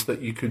chance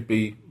that you could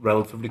be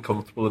relatively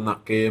comfortable in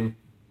that game.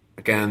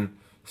 Again,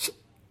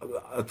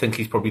 I think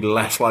he's probably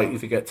less likely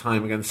to get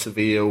time against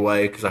Sevilla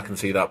away, because I can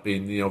see that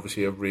being, you know,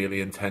 obviously a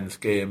really intense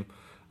game.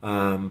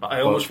 But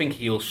I almost think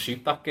he'll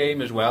shoot that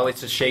game as well.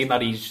 It's a shame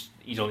that he's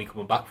only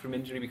coming back from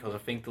injury, because I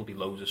think there'll be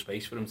loads of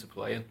space for him to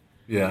play in.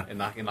 Yeah. In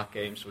that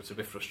game, so it's a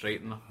bit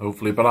frustrating.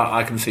 Hopefully, but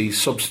I can see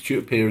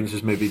substitute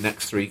appearances maybe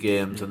next 3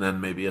 games and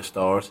then maybe a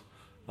start.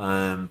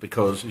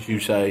 Because, as you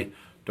say,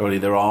 Doherty,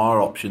 there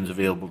are options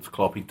available to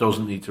Klopp. He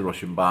doesn't need to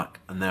rush him back,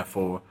 and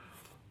therefore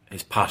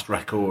his past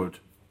record,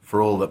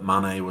 for all that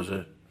Mane was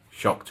a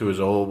shock to us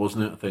all,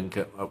 wasn't it? I think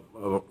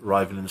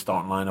arriving in the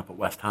starting lineup at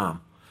West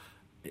Ham,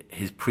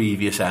 his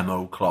previous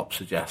MO, Klopp,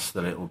 suggests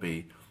that it'll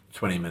be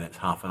 20 minutes,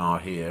 half an hour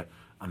here,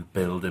 and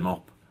build him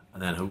up,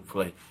 and then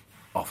hopefully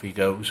off he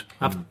goes.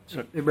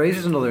 It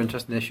raises another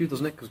interesting issue,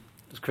 doesn't it? Because,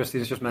 as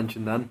Christian's just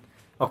mentioned then,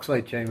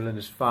 Oxlade-Chamberlain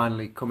is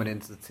finally coming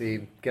into the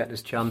team, getting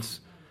his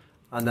chance,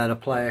 and then a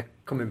player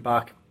coming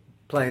back,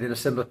 playing in a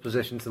similar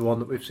position to the one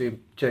that we've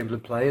seen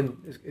Chamberlain play, and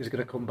is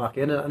going to come back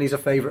in, and he's a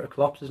favourite of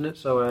Klopp's, isn't it?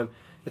 So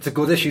it's a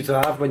good issue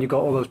to have when you've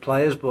got all those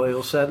players, but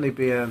it'll certainly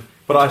be...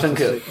 but I think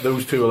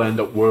those two will end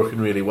up working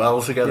really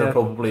well together,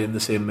 probably in the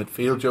same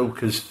midfield, Joe,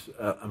 because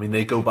I mean,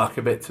 they go back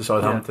a bit to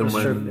Southampton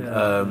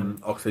when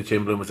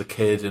Oxlade-Chamberlain was a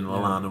kid and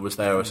Lallana was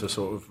there as a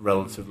sort of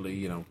relatively,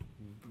 you know,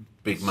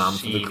 big man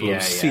for the club,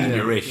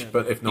 senior-ish,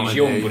 but if not, he's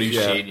young, but he's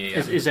senior. Yeah.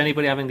 Is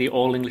anybody having the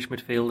all-English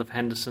midfield of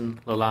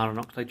Henderson, Lallana, and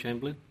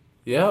Oxlade-Chamberlain?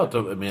 Yeah,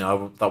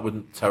 that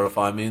wouldn't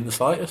terrify me in the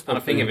slightest. And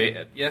I think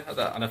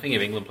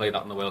if England played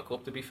that in the World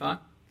Cup, they'd be fine.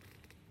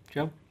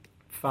 Joe?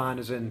 Fine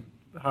as in,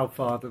 how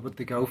far would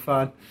they go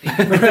fine?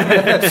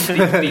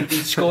 They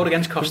scored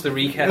against Costa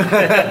Rica.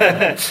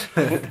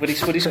 Would he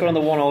score on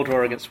the 1-1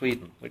 draw against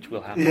Sweden, which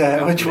will happen?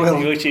 Yeah, which will.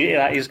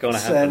 That is going to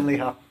happen. Certainly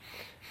happen.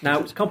 Now,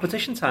 it's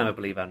competition time, I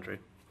believe, Andrew.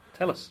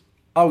 Tell us.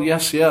 Oh,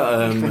 yes,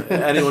 yeah.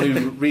 Anyone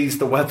who reads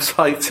the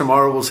website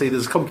tomorrow will see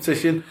there's a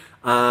competition.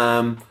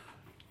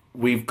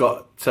 We've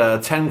got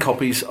 10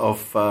 copies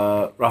of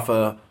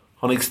Rafa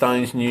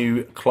Honigstein's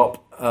new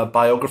Klopp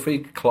biography,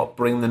 Klopp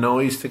Bring the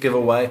Noise, to give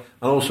away,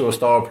 and also a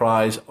star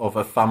prize of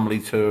a family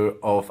tour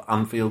of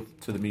Anfield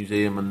to the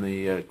museum and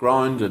the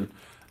ground and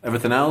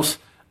everything else.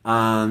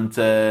 And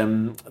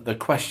the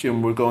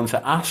question we're going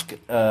to ask,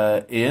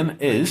 Ian,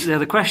 is...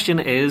 The question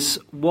is,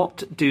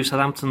 what do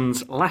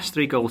Southampton's last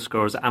 3 goal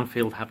scorers at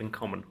Anfield have in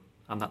common?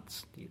 And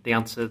that's the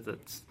answer,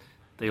 that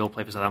they all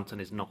play for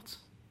Southampton, is not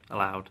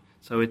allowed.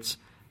 So it's,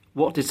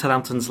 what did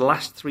Southampton's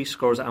last 3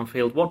 scorers at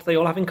Anfield, what do they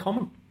all have in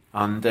common?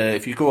 And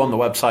if you go on the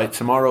website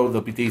tomorrow,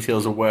 there'll be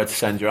details of where to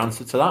send your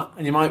answer to that,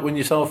 and you might win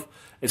yourself.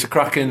 It's a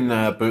cracking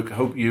book. I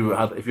hope you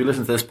had, if you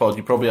listen to this pod,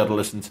 you probably had to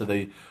listen to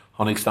the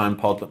Honigstein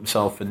pod that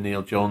myself and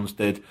Neil Jones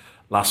did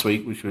last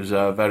week, which was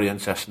very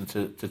interesting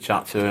to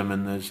chat to him.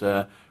 And there's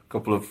a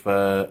couple of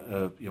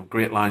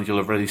great lines you'll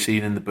have already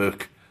seen in the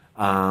book,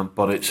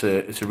 but it's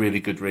a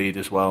really good read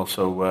as well.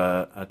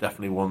 So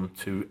definitely one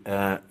to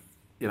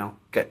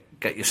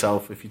get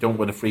yourself. If you don't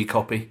win a free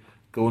copy,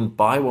 go and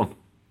buy one.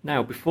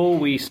 Now, before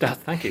we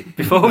started,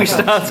 before we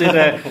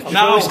started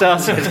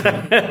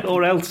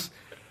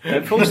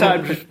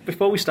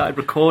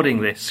recording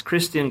this,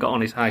 Christian got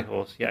on his high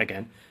horse yet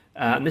again,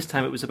 and this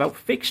time it was about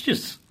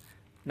fixtures.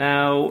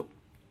 Now,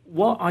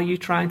 what are you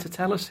trying to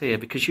tell us here?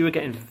 Because you were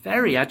getting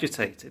very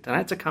agitated, and I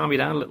had to calm you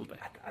down a little bit.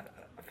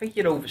 I think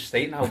you're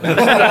overstating how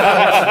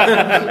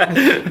bad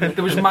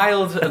there was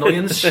mild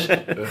annoyance.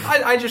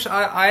 I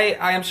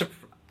am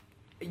surprised.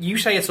 You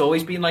say it's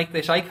always been like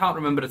this. I can't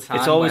remember a time.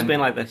 It's always been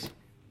like this.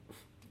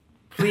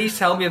 Please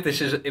tell me if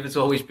it's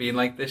always been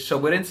like this. So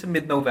we're into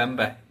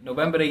mid-November.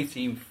 November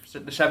 18th, the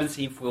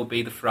 17th will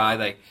be the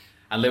Friday,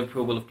 and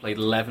Liverpool will have played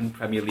 11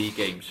 Premier League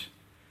games.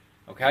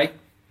 Okay?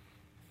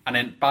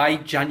 And then by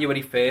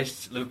January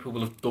 1st, Liverpool will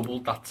have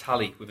doubled that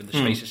tally within the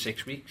space of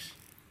 6 weeks.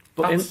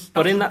 But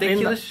in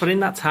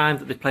that time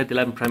that they played the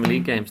 11 Premier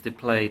League games, they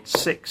played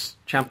 6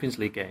 Champions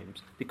League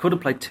games. They could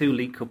have played 2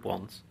 League Cup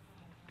ones.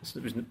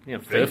 It was,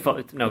 their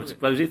fault. No,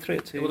 was it 3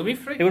 or 2? It would have been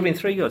 3. It would have been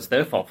 3. It's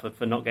their fault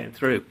for not getting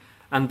through.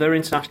 And their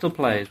international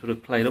players would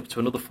have played up to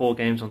another 4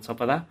 games on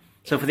top of that.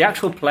 So for the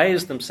actual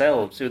players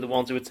themselves, who are the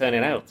ones who are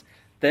turning out,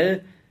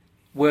 their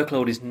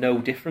workload is no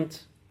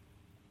different.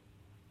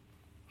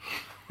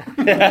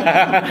 Right,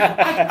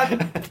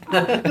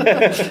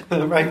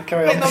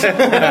 carry on.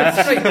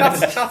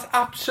 That's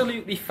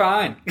absolutely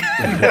fine.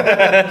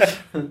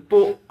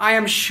 But I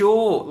am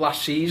sure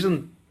last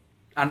season,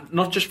 and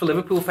not just for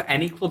Liverpool, for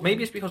any club,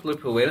 maybe it's because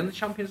Liverpool were in the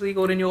Champions League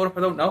or in Europe,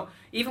 I don't know.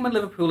 Even when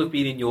Liverpool have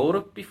been in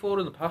Europe before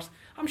in the past,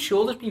 I'm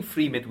sure there's been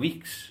 3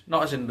 midweeks.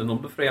 Not as in the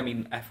number 3, I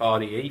mean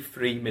FREE,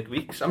 3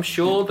 midweeks. I'm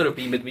sure there have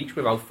been midweeks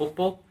without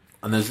football.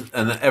 And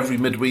every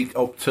midweek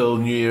up till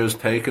New Year's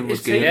taken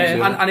was games.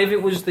 Yeah. And if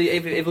it was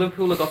if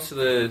Liverpool had got to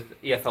the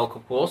EFL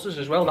Cup quarters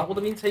as well, that would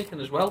have been taken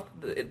as well.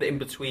 In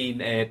between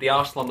the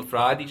Arsenal on the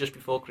Friday just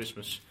before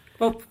Christmas.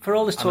 Well, for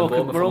all this talk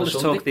of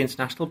the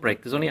international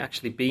break, there's only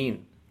actually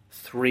been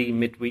 3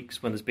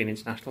 midweeks when there's been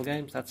international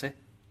games. That's it.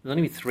 There's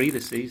only been 3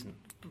 this season.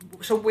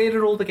 So where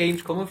are all the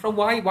games coming from?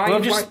 Why are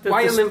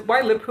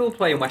Liverpool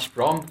playing West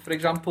Brom, for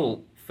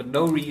example, for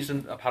no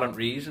apparent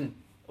reason,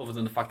 other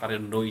than the fact that it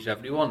annoys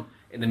everyone,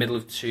 in the middle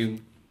of 2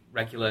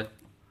 regular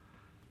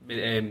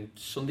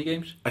Sunday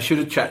games? I should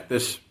have checked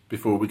this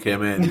before we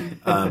came in,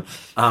 but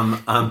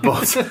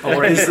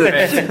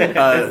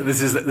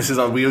this is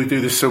we do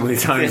this so many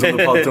times on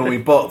the pod, don't we?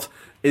 But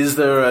is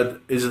there a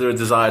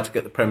desire to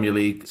get the Premier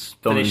League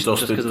done and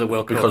dusted because of the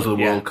World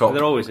Cup?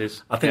 There always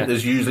is. I think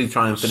there's usually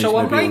try and finish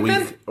maybe a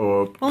week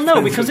or. Well,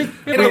 no, because it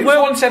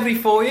once every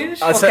 4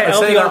 years. I say that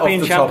off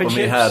the top of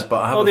my head,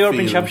 but I have the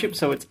European Championship,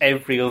 so it's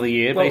every other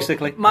year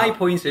basically. My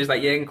point is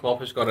that Jurgen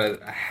Klopp has got a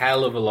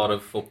hell of a lot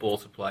of football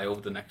to play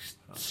over the next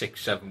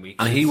 6-7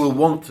 weeks, and he will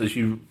want, I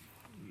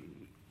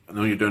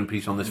know you're doing a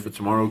piece on this for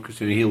tomorrow, because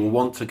he will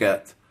want to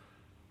get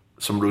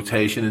some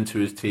rotation into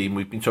his team.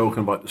 We've been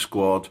talking about the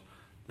squad.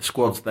 The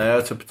squad's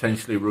there to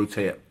potentially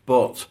rotate,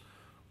 but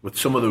with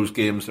some of those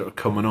games that are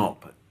coming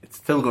up, it's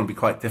still going to be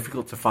quite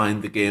difficult to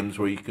find the games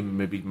where you can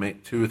maybe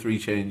make 2 or 3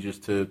 changes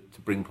to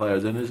bring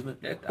players in, isn't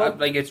it?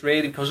 It's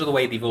really because of the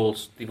way they've all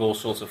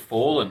sort of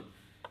fallen.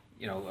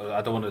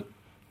 I don't want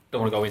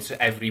to go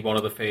into every one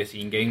of the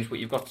 13 games, but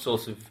you've got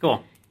sort of go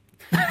on.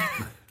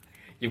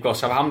 You've got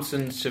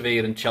Southampton,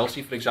 Sevilla and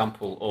Chelsea, for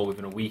example, all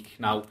within a week.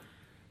 Now,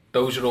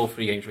 those are all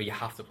 3 games where you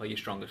have to play your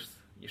strongest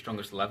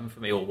 11 for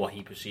me, or what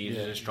he perceives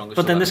as his strongest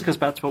 11. But then this goes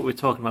back to what we were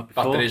talking about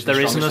before.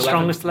 There isn't a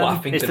strongest 11. Well,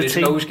 I think there is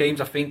those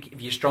games. I think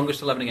if your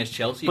strongest 11 against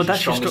Chelsea is your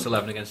strongest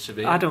 11 against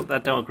Sevilla. I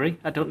don't agree.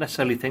 I don't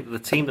necessarily think that the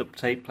team that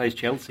plays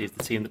Chelsea is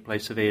the team that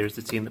plays Sevilla is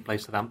the team that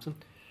plays Southampton.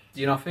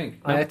 Do you not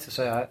think? I had to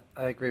say I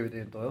agree with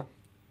Ian Doyle.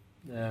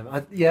 I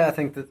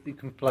think that you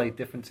can play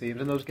different teams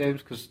in those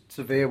games, because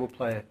Sevilla will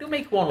play they'll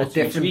make one or a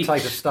different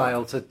type of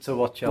style to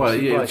what Chelsea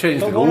play. Well,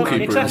 change the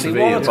goalkeeper in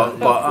Sevilla, but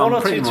one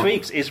or 2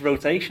 tweaks is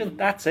rotation.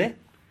 That's it.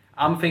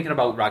 I'm thinking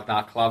about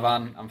Ragnar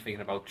Klavan. I'm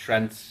thinking about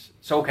Trent.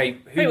 So okay,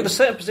 there's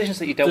certain positions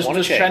that you don't want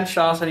to change. Does Trent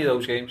start any of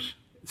those games?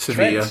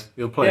 Sevilla,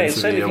 he'll play. He'll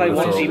certainly play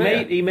once.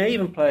 He may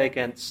even play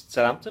against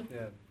Southampton.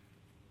 Yeah.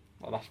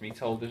 Well, that's me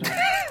told, isn't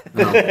it?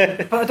 No.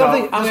 But I don't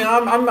think. I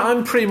mean,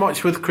 I'm pretty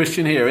much with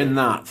Christian here in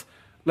that.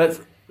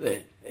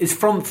 It's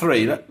front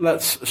 3.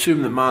 Let's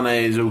assume that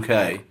Mane is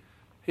okay.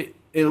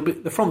 It'll be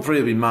the front 3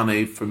 will be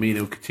Mane,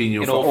 Firmino,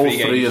 Coutinho for all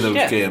 3 of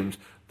those games.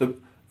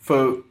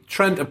 For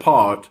Trent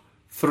apart,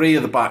 3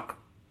 of the back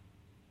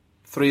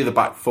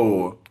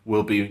 4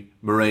 will be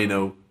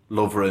Moreno,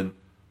 Lovren,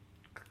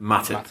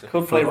 Matip.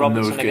 Could play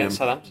Robertson against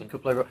Southampton.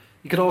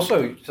 You could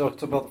also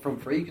talk about the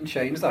front 3. You can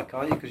change that,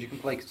 can't you? Because you can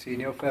play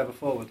Coutinho further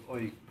forward, or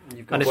you've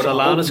got. And if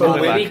Lallana's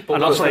coming back, but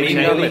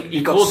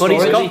he's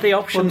got the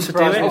option to do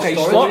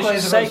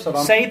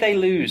it. Say they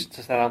lose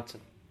to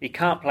Southampton, he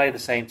can't play the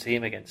same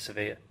team against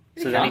Sevilla,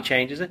 so then he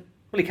changes it.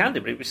 Well, he can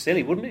do, but it was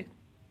silly, wouldn't it?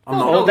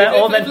 Or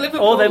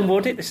then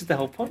would it? This is the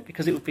whole point,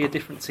 because it would be a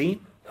different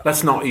team.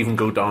 Let's not even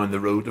go down the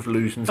road of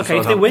losing to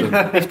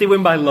Southampton. If they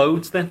win by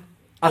loads, then.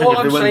 I think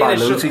if they win by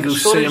loads, he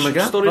goes see him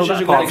again.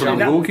 Apart from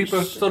the goalkeeper.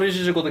 Sturridge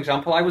is a good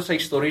example. I would say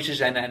Sturridge is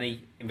in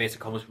any, inverted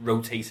commas,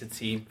 rotated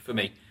team for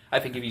me.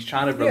 I think if he's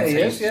trying to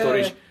rotate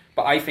Sturridge,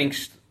 but I think,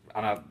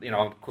 and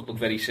I could look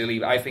very silly,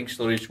 but I think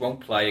Sturridge won't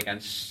play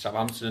against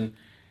Southampton,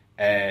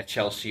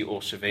 Chelsea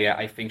or Sevilla.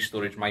 I think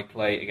Sturridge might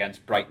play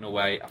against Brighton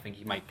away. I think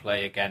he might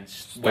play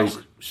against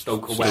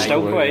Stoke away.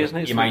 Stoke away, isn't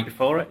it? He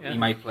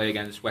might play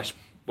against West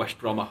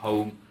Brom at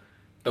home.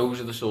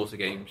 Those are the sort of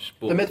games.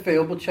 But the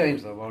midfield will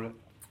change though, won't it?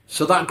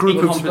 So that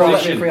group of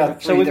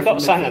so we've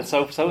got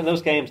so in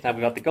those games now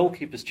we've got the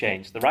goalkeepers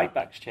changed, the right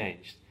backs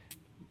changed.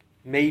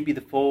 maybe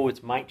the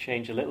forwards might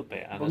change a little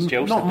bit, and as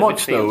Joe not said,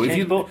 much the though.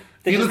 change, but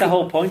this is the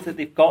whole point, that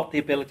they've got the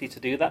ability to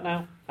do that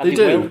now. And They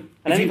do. will.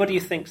 And anybody who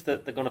thinks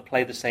that they're going to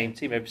play the same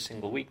team every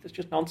single week, that's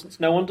just nonsense.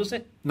 No one does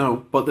it. No,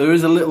 but there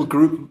is a little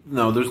group.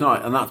 No, there's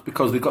not, and that's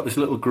because they've got this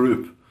little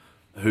group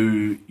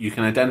who you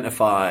can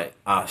identify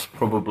as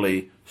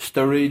probably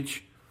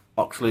Sturridge,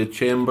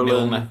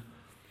 Oxlade-Chamberlain,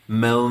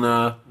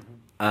 Milner,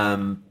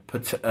 Ragnar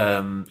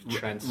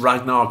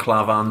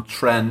Klavan,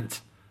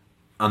 Trent,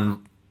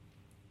 and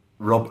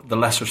the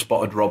lesser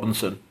spotted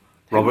Robertson.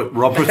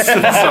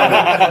 Robertson.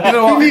 Sorry. You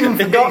know what? You've even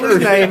forgotten his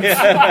name.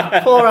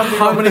 Poor Andy.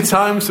 How many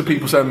times do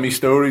people send me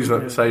stories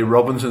that say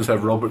Robinson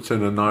said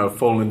Robertson, and now I've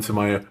fallen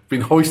into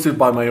been hoisted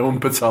by my own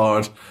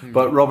petard.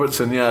 But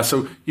Robertson, yeah.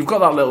 So you've got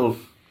that little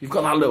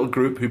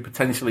group who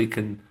potentially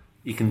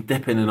you can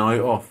dip in and out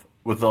of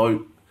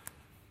without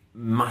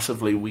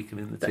massively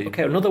weakening the team.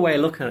 Okay, another way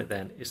of looking at it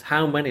then is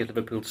how many of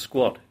Liverpool's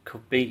squad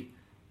could be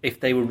if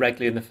they were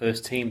regularly in the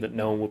first team that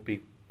no one would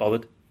be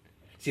bothered.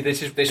 See,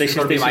 this was going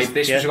to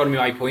be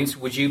my point.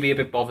 Would you be a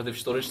bit bothered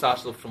if Sturridge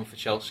started up front for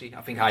Chelsea?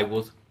 I think I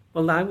would.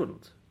 Well, I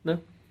wouldn't. No.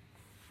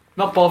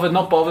 Not bothered.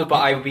 But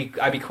I'd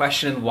be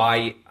questioning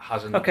why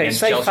hasn't. Okay,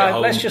 say Chelsea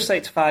let's just say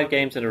it's 5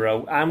 games in a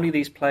row. How many of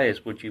these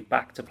players would you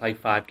back to play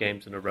 5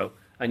 games in a row?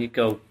 And you'd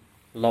go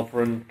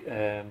Lovren,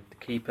 the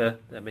keeper.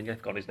 I mean,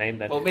 I've got his name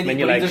then. Well,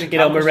 Moreno.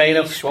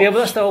 Yeah, but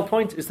that's the whole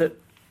point. Is that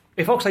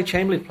if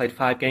Oxlade-Chamberlain played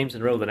 5 games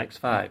in a row, the next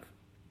 5.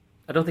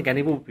 I don't think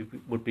anyone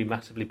would be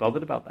massively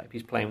bothered about that if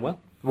he's playing well.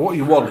 What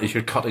you want is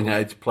your cutting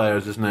edge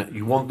players, isn't it?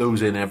 You want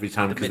those in every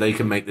time because they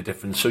can make the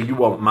difference. So you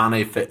want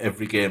Mane fit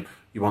every game.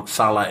 You want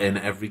Salah in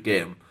every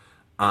game,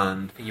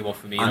 and you want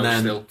Firmino and then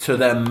still. To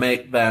then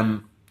make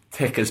them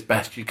tick as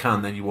best you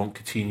can. Then you want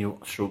Coutinho,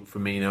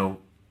 Firmino,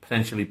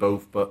 potentially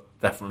both, but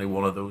definitely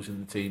one of those in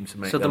the team to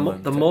make. So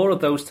them the more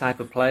of those type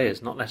of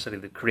players, not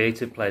necessarily the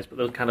creative players, but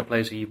those kind of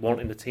players who you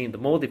want in the team, the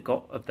more they've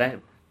got of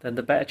them, then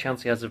the better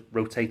chance he has of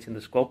rotating the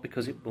squad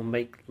because it will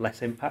make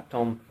less impact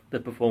on the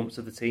performance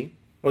of the team.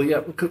 Well, yeah,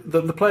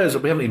 the players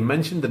that we haven't even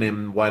mentioned the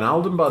name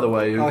Wijnaldum, by the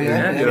way.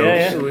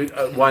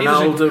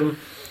 Wijnaldum.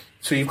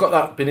 So you've got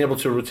that being able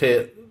to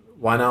rotate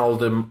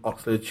Wijnaldum,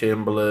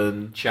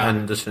 Oxlade-Chamberlain,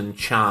 Henderson,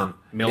 Chan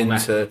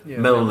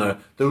Milner.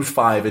 Those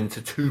 5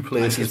 into 2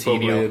 places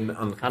probably, and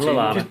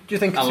Lallana. Do you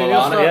think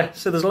Coutinho start? Yeah,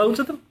 so there's loads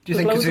of them. Do you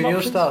think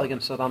Coutinho start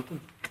against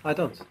Southampton? I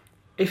don't.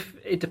 If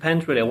it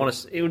depends really,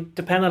 it would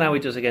depend on how he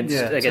does against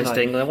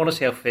England. I want to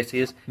see how fit he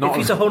is. If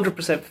he's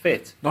 100%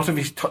 fit, not if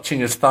he's touching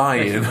his thigh.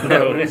 Maybe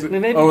that was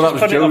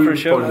Joe for a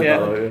show.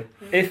 Yeah.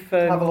 If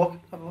have a look.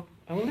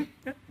 I will.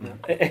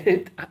 Yeah.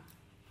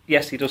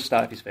 Yes, he does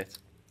start if he's fit.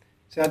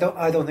 See, I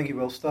don't think he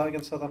will start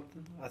against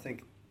Southampton. I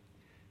think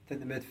the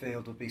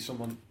midfield would be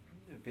someone.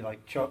 It'd be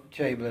like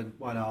Chamberlain,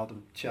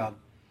 Wijnaldum, Chan,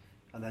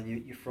 and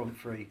then your front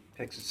 3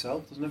 picks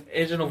itself, doesn't it?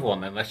 Here's another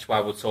one then. That's why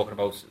we're talking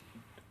about.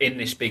 In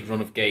this big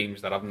run of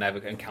games that I've never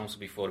encountered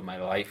before in my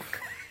life,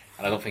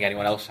 and I don't think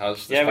anyone else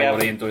has, despite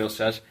what Ian Doyle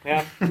says.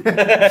 Yeah.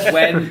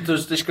 When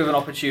does this give an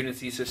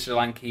opportunity to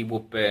Solanke,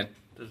 Woodburn?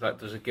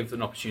 Does it give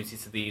an opportunity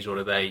to these, or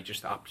are they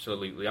just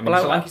absolutely... I mean,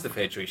 Solanke's the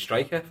third choice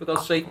striker, for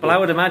God's sake. Well, I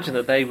would imagine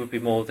that they would be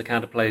more the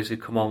kind of players who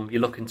come on,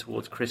 you're looking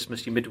towards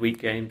Christmas, your midweek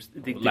games,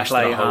 they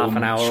play half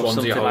an hour or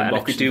something like that, and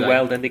if they do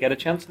well, then they get a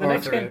chance in the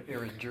next game.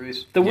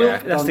 Injuries.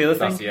 That's the other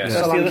thing. That's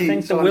the other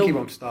thing. Solanke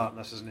won't start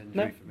unless there's an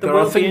injury. There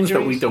are things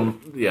that we don't...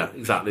 Yeah,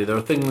 exactly. There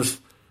are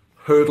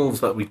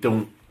hurdles that we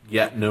don't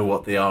yet know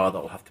what they are that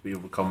will have to be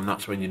overcome, and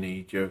that's when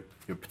you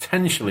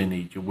potentially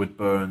need your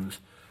Woodburns,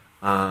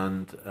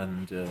 and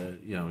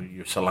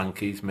your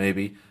Solankes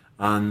maybe,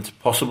 and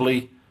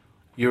possibly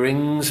your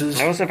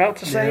Ingses. I was about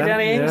to say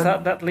Danny Ings.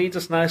 That leads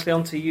us nicely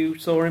on to you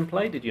saw him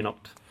play, did you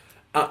not?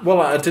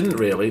 Well, I didn't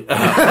really.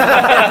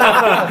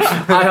 I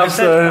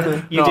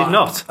have. You did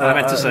not. I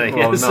meant to say.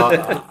 Well, yes.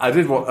 No, I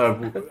did.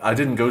 I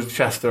didn't go to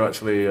Chester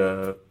actually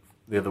the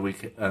other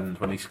week, and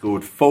when he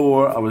scored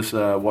 4, I was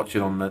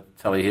watching on the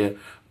telly here.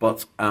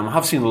 But I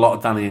have seen a lot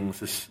of Danny Ings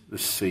this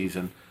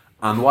season,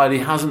 and while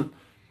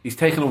he's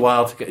taken a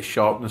while to get his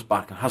sharpness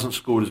back and hasn't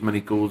scored as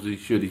many goals as he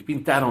should. He's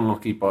been dead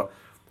unlucky, but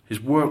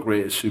his work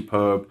rate is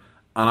superb.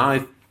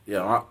 And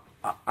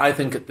I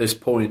think at this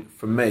point,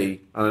 for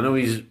me, and I know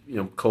he's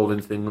called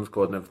into the England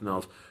squad and everything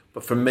else,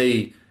 but for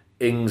me,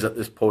 Ings at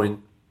this point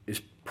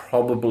is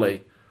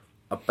probably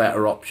a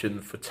better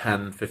option for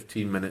 10,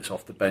 15 minutes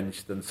off the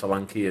bench than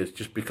Solanke is,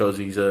 just because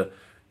he's a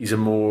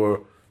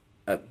more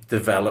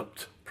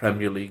developed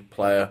Premier League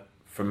player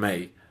for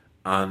me,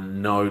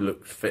 and now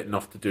looks fit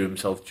enough to do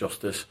himself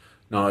justice.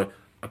 Now, I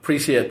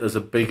appreciate there's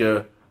a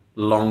bigger,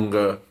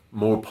 longer,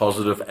 more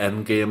positive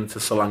end game to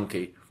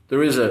Solanke.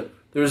 There is a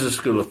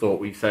school of thought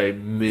where you say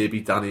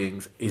maybe Danny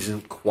Ings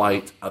isn't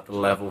quite at the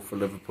level for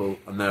Liverpool,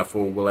 and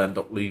therefore will end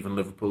up leaving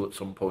Liverpool at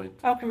some point.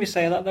 How can we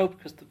say that though?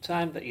 Because the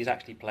time that he's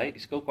actually played,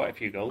 he scored quite a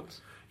few goals.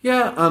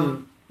 Yeah,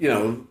 and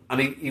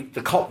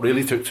the cop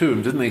really took to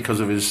him, didn't he? Because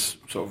of his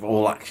sort of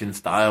all-action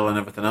style and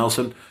everything else.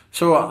 And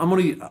so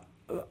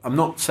I'm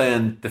not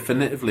saying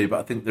definitively, but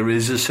I think there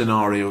is a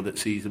scenario that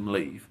sees him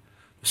leave.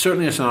 There's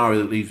certainly a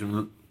scenario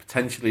that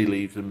potentially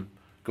leaves him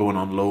going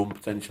on loan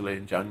potentially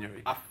in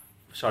January. I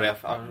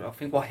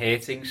think what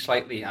hurts Ings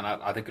slightly, and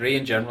I'd agree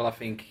in general, I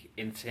think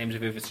in terms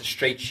of if it's a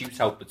straight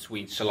shootout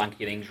between Solanke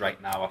and Ings right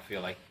now, I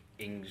feel like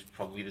Ings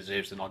probably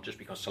deserves the nod just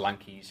because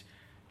Solanke's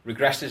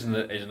regressed isn't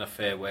a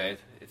fair word.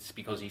 It's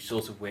because he's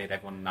sort of where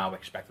everyone now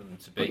expected him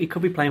to be. But he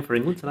could be playing for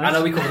England tonight. I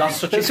know he could. That's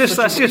such a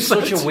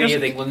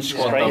weird England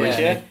squad, though,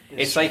 isn't it?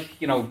 It's like,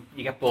 you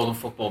get bored of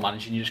Football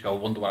Manager and you just go, I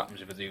wonder what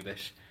happens if I do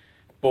this.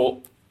 But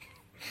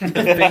the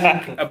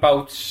thing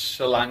about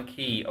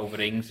Solanke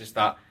over Ings is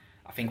that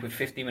I think with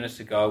 50 minutes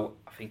to go,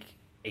 I think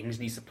Ings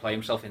needs to play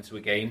himself into a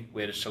game,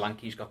 whereas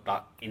Solanke's got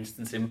that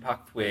instant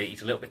impact where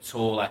he's a little bit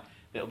taller,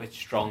 a little bit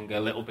stronger,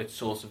 a little bit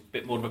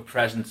bit more of a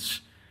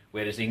presence.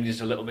 Whereas Ings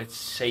is a little bit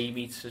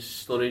samey to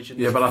Sturridge.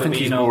 And but I think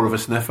he's more of a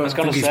sniffer. I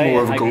think he's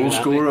more of a goal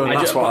scorer, and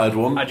that's what I'd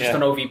want. I just don't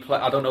know if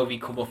I don't know if he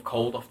come off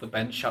cold off the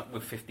bench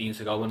with 15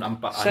 to go and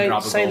grab a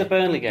goal. Say the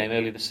Burnley game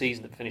earlier this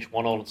season that finished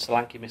 1-1 and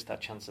Solanke missed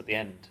that chance at the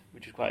end,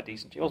 which was quite a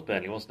decent. It was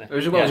Burnley, wasn't it? It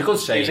was a good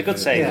save. It was a good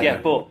save, yeah.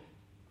 But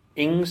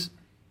Ings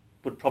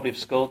would probably have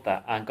scored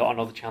that and got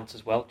another chance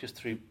as well, just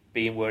through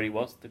being where he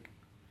was.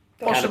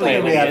 Possibly,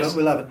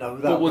 we'll never know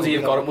that. But would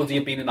he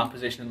have been in that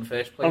position in the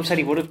first place? I'm saying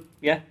he would have,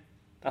 yeah.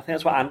 I think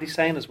that's what Andy's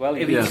saying as well.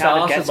 If he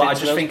started, but I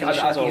just think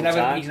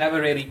he's never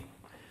really.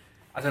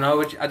 I don't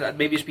know.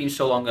 Maybe it's been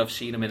so long I've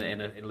seen him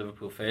in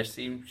Liverpool first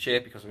team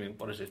shirt because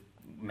what is it?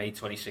 May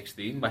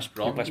 2016, West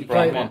Brom. They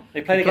played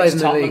against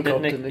Tottenham,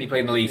 didn't he? He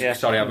played in the league. Yeah.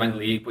 Sorry, I meant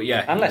league, but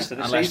yeah, and Leicester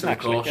this season,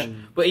 actually. Of course. Yeah.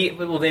 But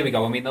there we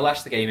go. I mean, the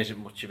Leicester game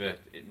isn't much of a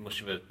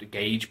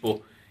gauge,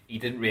 but he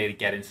didn't really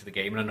get into the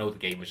game, and I know the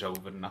game was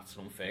over, and that's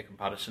an unfair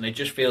comparison. It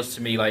just feels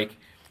to me like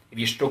if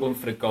you're struggling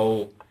for a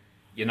goal,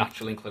 your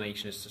natural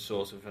inclination is to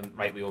sort of, and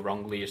rightly or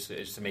wrongly, is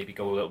to maybe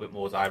go a little bit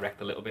more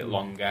direct, a little bit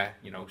longer.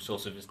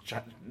 Sort of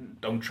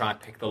don't try and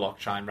pick the lock,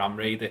 try and ram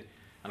raid it.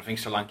 And I think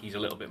Solanke's a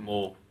little bit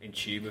more in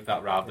tune with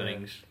that rather than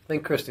Ings. I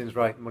think Christian's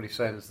right in what he's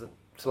saying is that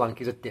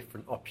Solanke's a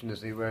different option,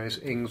 isn't he? Whereas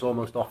Ings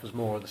almost offers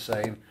more of the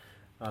same.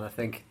 And I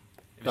think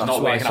if it's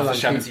not working after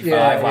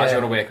 75, why is it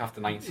going to work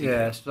after 90?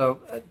 Yeah, so,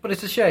 but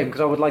it's a shame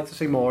because I would like to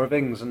see more of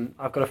Ings, and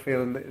I've got a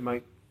feeling that he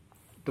might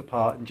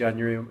depart in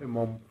January in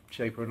one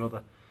shape or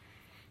another.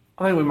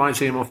 I think we might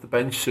see him off the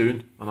bench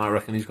soon, and I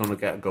reckon he's going to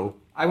get a goal.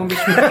 I won't be.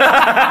 So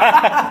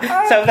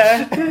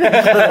there.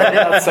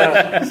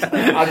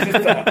 I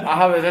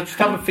just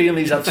have a feeling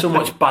he's had so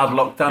much bad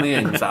luck, Danny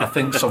Ings, that I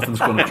think something's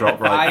going to drop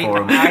right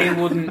for him. I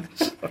wouldn't.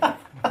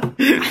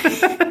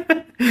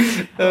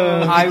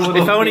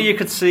 If only you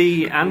could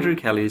see Andrew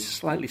Kelly's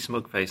slightly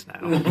smug face now.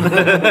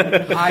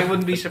 I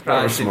wouldn't be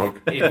surprised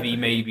if he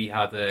maybe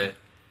had a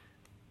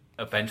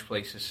bench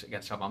place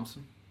against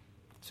Southampton.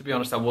 To be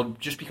honest, I would,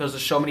 just because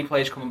there's so many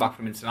players coming back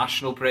from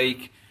international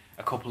break,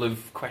 a couple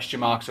of question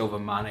marks over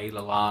Mane,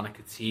 Lallana,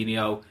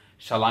 Coutinho,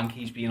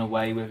 Solanke's been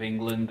away with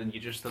England, and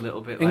you're just a little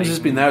bit. Ings has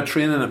been there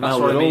training at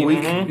Melwood all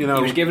week. Mm-hmm. He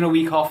was given a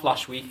week off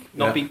last week.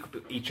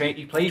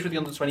 He plays with the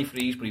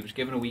under-23s, but he was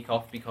given a week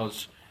off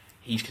because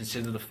he's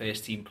considered a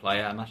first-team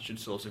player, and that should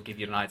sort of give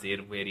you an idea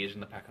of where he is in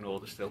the pecking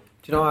order still.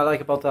 Do you know what I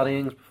like about Danny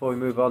Ings before we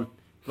move on?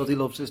 Bloody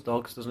loves his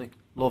dogs, doesn't he?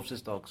 Loves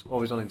his dogs.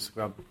 Always on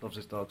Instagram. Loves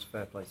his dogs.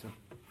 Fair play to him.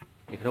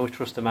 You can always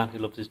trust a man who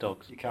loves his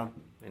dogs. You can.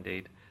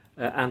 Indeed.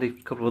 Andy,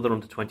 a couple of other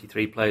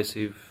under-23 players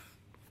who've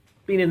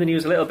been in the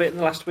news a little bit in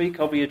the last week,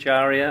 Ovie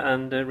Ejaria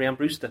and Ryan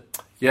Brewster.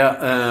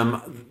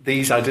 Yeah,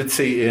 these I did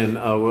see in.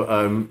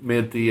 I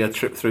made the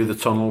trip through the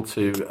tunnel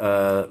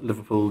to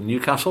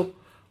Liverpool-Newcastle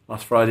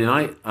last Friday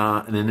night.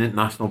 In an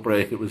international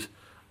break, it was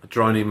a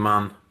drowning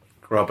man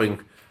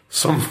grabbing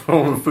some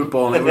form of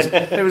football. And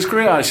it was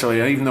great,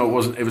 actually, even though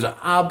it was an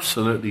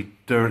absolutely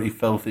dirty,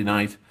 filthy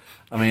night.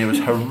 I mean, it was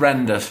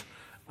horrendous.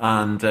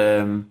 And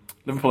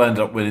Liverpool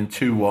ended up winning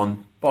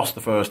 2-1, bossed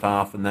the first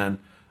half, and then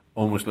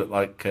almost looked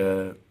like,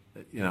 we're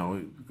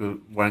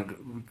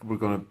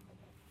going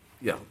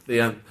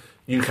to,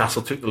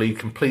 Newcastle took the lead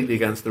completely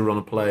against the run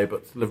of play,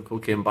 but Liverpool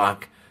came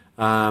back.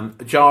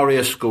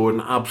 Ejaria scored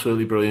an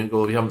absolutely brilliant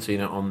goal. If you haven't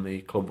seen it on the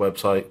club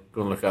website,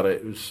 go and look at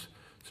it. It's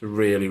a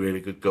really,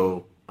 really good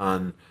goal.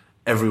 And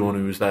everyone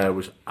who was there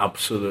was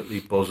absolutely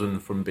buzzing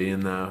from being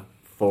there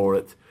for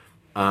it.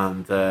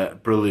 And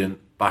brilliant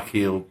back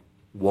heel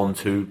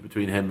 1-2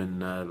 between him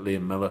and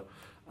Liam Miller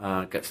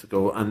gets the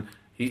goal. And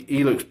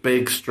he looks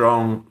big,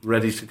 strong,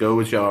 ready to go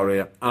with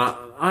Ejaria. And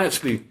I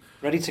actually...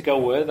 Ready to go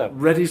where, though?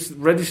 Ready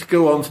to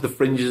go onto the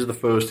fringes of the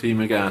first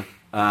team again.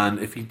 And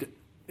if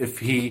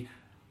he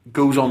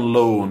goes on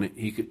loan,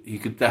 he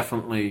could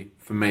definitely,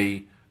 for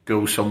me,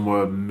 go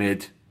somewhere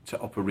mid to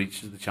upper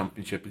reaches of the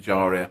Championship.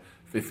 Ejaria,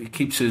 if he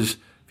keeps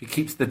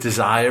the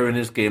desire in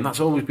his game, that's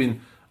always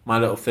been my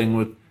little thing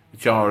with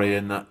Ejaria,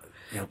 in that,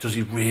 does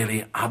he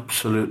really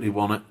absolutely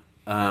want it?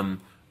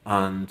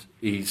 And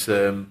he's,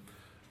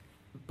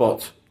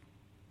 but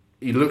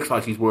he looks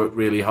like he's worked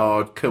really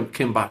hard.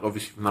 Came back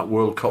obviously from that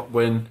World Cup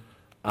win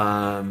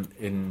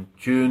in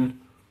June,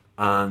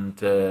 and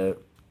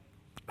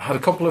had a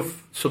couple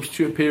of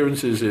substitute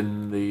appearances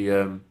in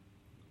the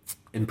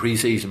in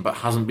pre-season, but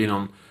hasn't been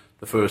on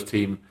the first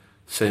team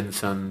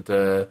since. And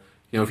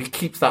if he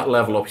keeps that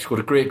level up, he scored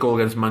a great goal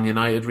against Man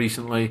United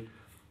recently,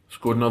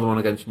 scored another one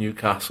against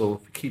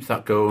Newcastle. If he keeps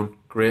that going,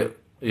 great.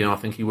 I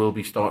think he will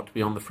start to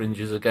be on the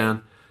fringes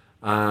again.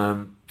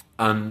 And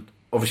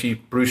obviously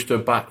Brewster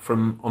back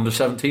from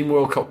under-17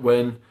 World Cup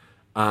win,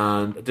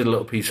 and I did a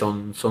little piece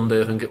on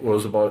Sunday, I think it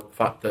was, about the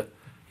fact that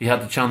he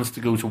had the chance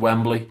to go to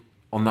Wembley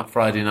on that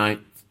Friday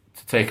night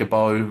to take a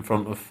bow in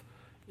front of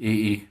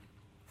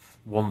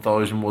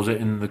 81,000, was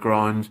it, in the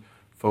ground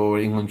for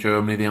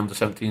England-Germany. The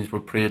under-17s were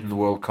parading the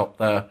World Cup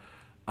there,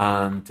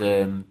 and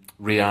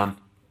Rian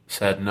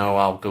said, no,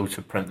 I'll go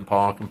to Prenton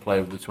Park and play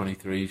with the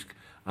 23s,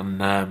 and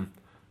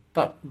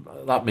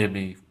that made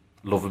me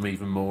love him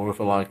even more, if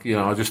I like.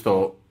 I just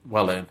thought,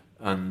 well in,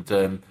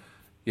 and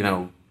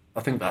I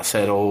think that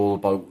said all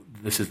about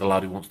this is the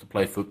lad who wants to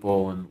play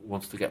football and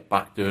wants to get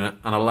back doing it,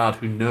 and a lad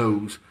who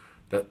knows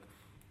that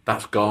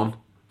that's gone.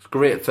 It's a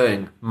great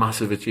thing,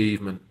 massive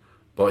achievement,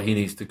 but he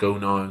needs to go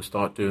now and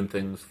start doing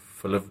things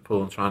for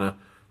Liverpool and trying to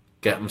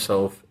get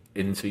himself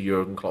into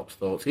Jurgen Klopp's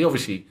thoughts. He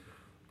obviously,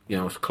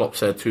 as Klopp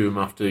said to him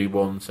after he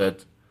won,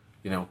 said,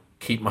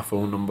 keep my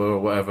phone number or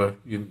whatever,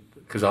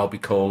 because I'll be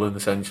calling,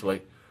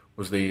 essentially,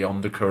 was the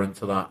undercurrent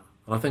to that.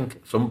 And I think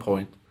at some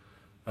point,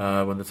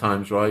 when the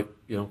time's right,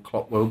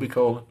 Klopp will be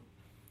calling.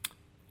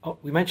 Oh,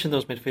 we mentioned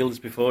those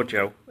midfielders before,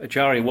 Joe.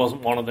 Ajari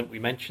wasn't one of them we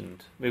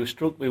mentioned. We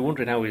were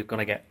wondering how we were going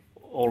to get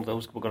all of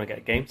those. We're going to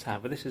get game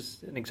time, but this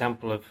is an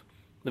example of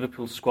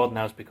Liverpool's squad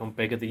now has become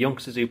bigger. The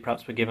youngsters who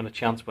perhaps were given a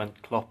chance when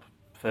Klopp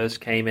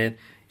first came in. You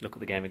look at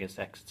the game against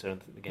Exeter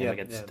and the game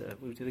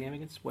we did the game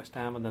against West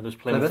Ham, and then there was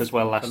Plymouth as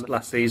well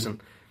last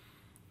season.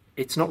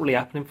 It's not really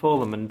happening for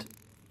them, and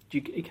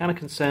you're kind of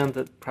concerned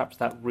that perhaps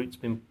that route's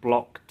been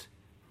blocked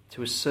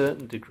to a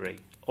certain degree,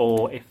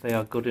 or if they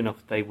are good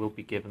enough, they will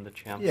be given the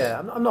chance. Yeah,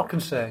 I'm not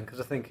concerned, because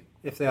I think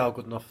if they are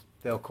good enough,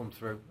 they'll come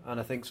through.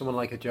 And I think someone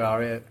like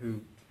Ajaria,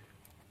 who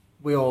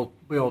we all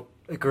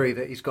agree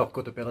that he's got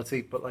good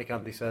ability, but like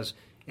Andy says,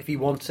 if he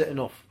wants it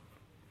enough,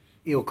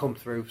 he'll come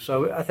through.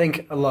 So I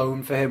think a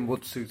loan for him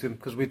would suit him,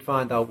 because we'd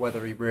find out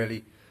whether he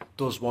really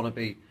does want to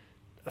be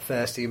a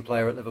first team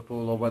player at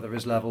Liverpool, or whether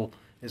his level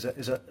is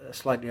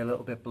slightly a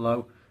little bit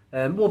below.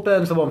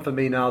 Burn's the one for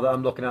me now that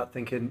I'm looking at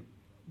thinking,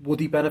 would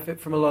he benefit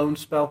from a loan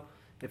spell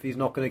if he's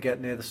not going to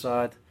get near the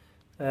side?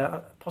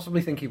 I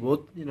possibly think he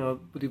would.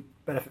 Would he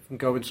benefit from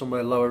going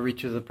somewhere lower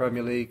reaches of the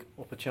Premier League,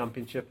 upper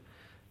Championship?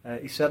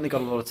 He's certainly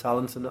got a lot of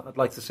talent, and I'd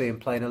like to see him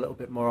playing a little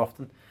bit more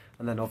often.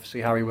 And then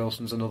obviously Harry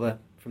Wilson's another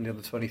from the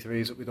under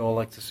 23s that we'd all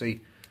like to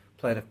see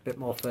playing a bit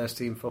more first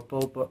team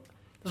football. But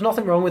there's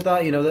nothing wrong with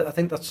that. I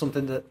think that's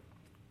something that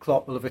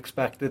Klopp will have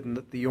expected, and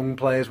that the young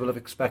players will have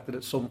expected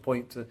at some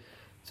point to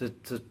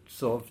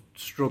sort of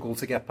struggle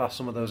to get past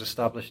some of those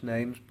established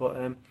names. But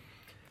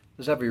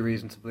there's every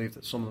reason to believe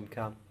that some of them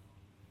can.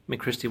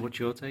 Christy, what's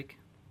your take?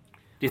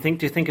 Do you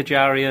think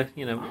Ajaria,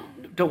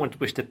 don't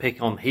wish to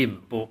pick on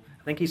him, but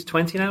I think he's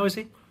 20 now, is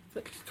he?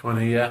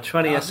 20, yeah.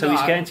 20, yeah. So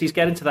he's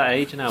getting to that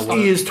age now.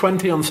 He is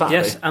 20 on Saturday.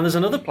 Yes, and there's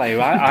another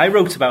player I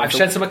wrote about. I've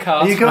sent him a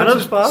card.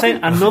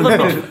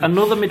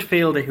 Another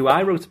midfielder who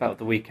I wrote about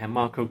the weekend,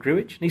 Marco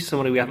Grujic. He's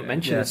someone who we haven't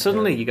mentioned. And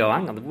suddenly you go,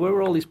 hang on, where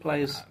are all these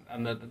players?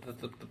 And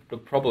the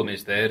problem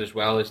is there as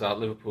well, is that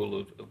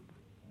Liverpool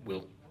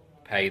will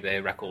pay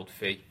their record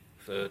fee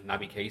for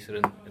Naby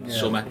Keita in the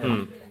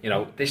summer.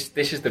 Yeah. This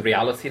is the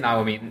reality now.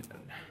 I mean,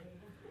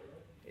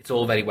 it's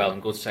all very well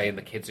and good saying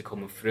the kids are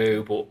coming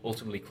through, but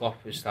ultimately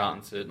Klopp is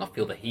starting to not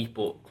feel the heat,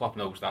 but Klopp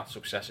knows that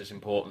success is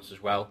important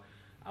as well.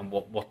 And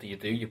what do?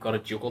 You've got to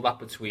juggle that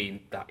between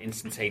that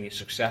instantaneous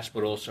success,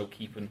 but also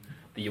keeping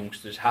the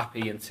youngsters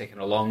happy and ticking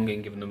along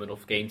and giving them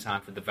enough game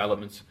time for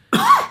development.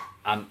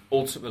 And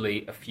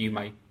ultimately, a few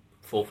might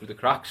fall through the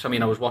cracks. I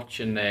mean, I was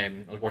watching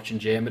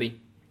Germany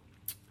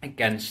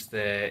against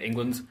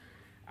England,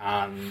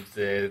 and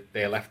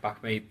their left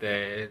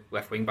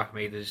wing back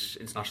made his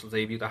international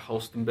debut. That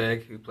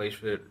Halstenberg, who plays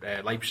for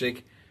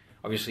Leipzig.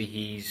 Obviously,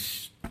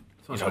 he's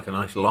sounds like a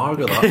nice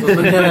lager, that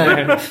doesn't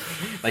it?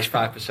 Nice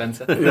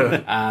 5%.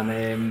 Yeah.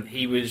 And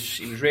he was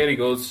really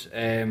good.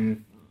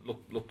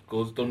 Looked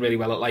good. Done really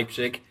well at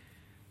Leipzig.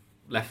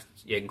 Left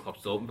Jurgen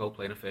Klopp's Dortmund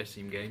playing a first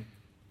team game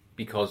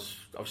because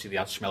obviously they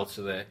had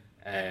Schmelzer there,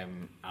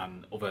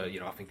 and other.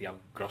 I think they had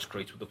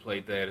Grosskreutz would have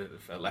played there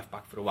for left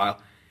back for a while.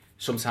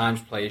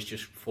 Sometimes players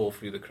just fall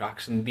through the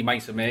cracks, and they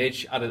might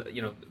emerge.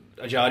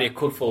 Ajaria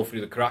could fall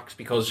through the cracks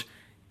because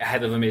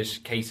ahead of him is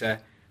Keita,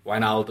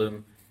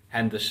 Wijnaldum,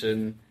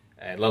 Henderson,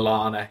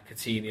 Lallana,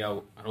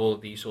 Coutinho, and all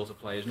of these sorts of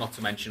players. Not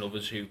to mention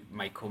others who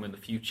might come in the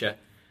future.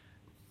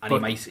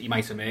 And he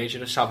might emerge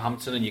at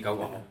Southampton, and you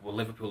go, "Oh, well,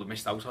 Liverpool have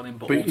missed out on him."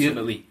 But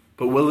ultimately,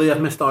 will they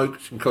have missed out?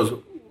 Because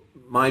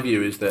my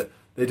view is that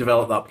they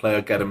develop that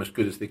player, get him as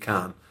good as they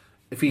can.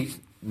 If he's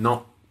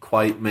not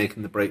quite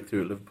making the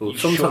breakthrough at Liverpool, you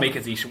should make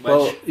a decent wedge.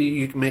 Well,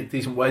 you make a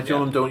decent wedge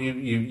on him, don't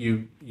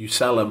you? You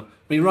sell him. I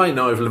mean, right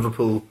now, if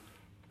Liverpool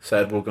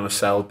said we're going to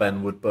sell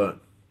Ben Woodburn,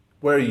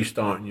 where are you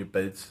starting your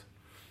bids?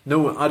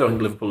 No, I don't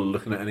think Liverpool are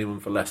looking at anyone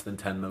for less than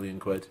 10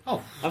 million quid.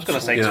 Oh, I was going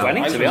to say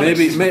 20. To be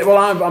honest,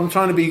 well, I'm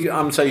trying to be.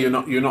 I'm saying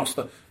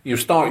you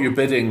start your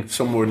bidding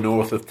somewhere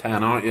north of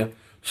 10, aren't you?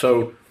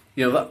 So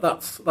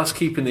that's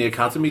keeping the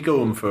academy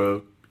going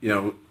for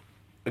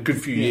a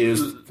good few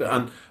years.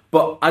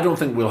 But I don't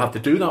think we'll have to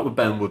do that with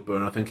Ben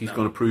Woodburn. I think he's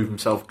going to prove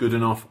himself good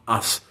enough.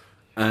 As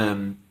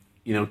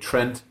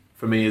Trent,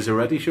 for me, has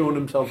already shown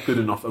himself good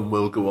enough and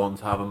will go on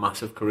to have a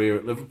massive career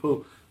at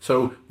Liverpool.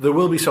 So there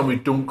will be some who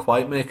don't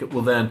quite make it.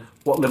 Well, then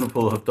what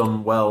Liverpool have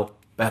done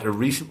better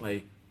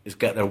recently is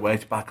get their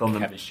weight back on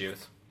them. Kevin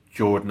Stewart,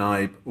 Jordan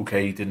Ibe,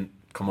 okay, he didn't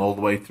come all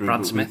the way through.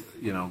 Brad Smith,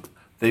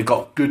 they've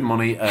got good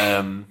money.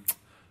 The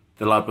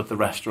lad with the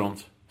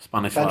restaurant,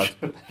 Spanish lad.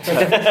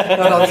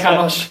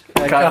 Canos.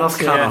 Canos.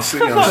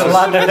 The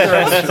lad with the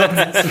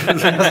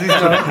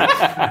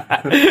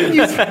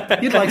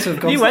restaurant. You'd like to have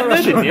gone you to went the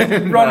there, restaurant.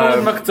 didn't you?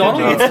 Ronald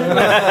McDonald.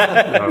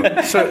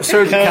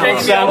 Sergio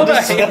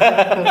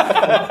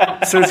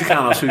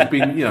Canos, who's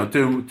been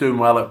doing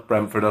well at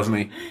Brentford, hasn't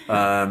he?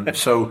 And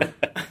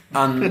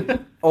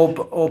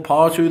all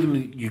part of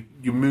them,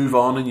 you move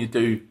on and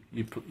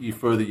you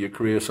further your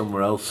career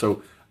somewhere else.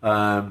 So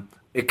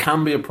it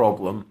can be a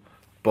problem,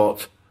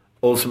 but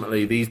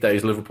ultimately these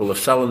days Liverpool are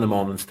selling them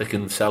on and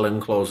sticking selling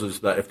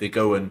clauses that if they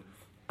go and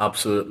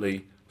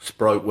absolutely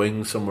sprout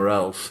wings somewhere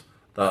else,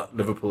 that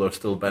Liverpool are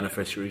still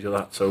beneficiaries of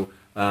that. So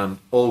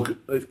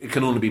it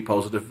can only be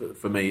positive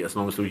for me as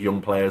long as those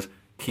young players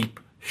keep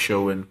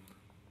showing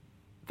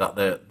that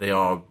they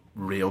are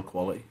real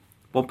quality.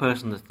 One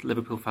person that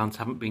Liverpool fans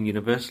haven't been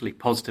universally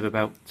positive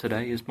about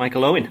today is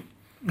Michael Owen.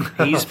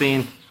 He's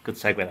been good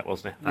segue, that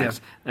wasn't it?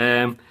 Thanks.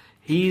 Yeah.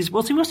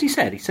 What's he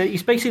said? He said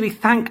he's basically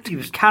thanked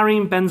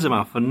Karim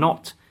Benzema for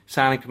not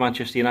signing for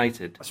Manchester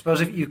United. I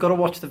suppose if you've got to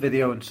watch the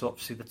video and sort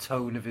of see the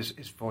tone of his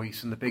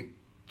voice and the big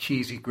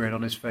cheesy grin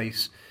on his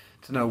face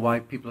to know why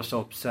people are so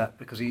upset,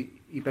 because he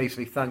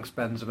basically thanks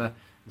Benzema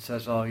and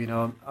says,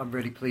 I'm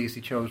really pleased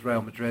he chose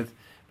Real Madrid,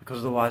 because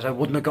otherwise I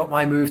wouldn't have got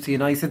my move to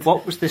United.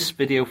 What was this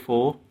video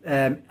for?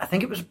 I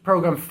think it was a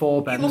programme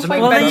for Benzema.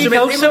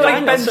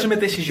 Benzema,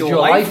 this is your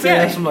life.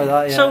 Yeah, something like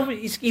that, yeah. So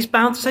he's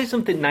bound to say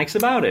something nice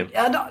about him.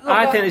 Yeah, no, look,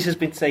 I think this has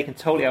been taken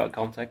totally out of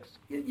context.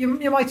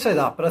 You might say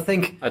that, but I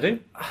think... I do.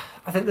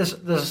 I think there's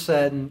a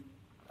certain...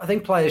 I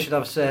think players should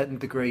have a certain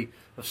degree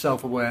of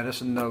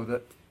self-awareness and know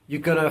that you're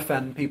going to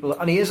offend people.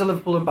 And he is a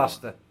Liverpool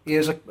ambassador. He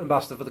is an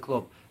ambassador for the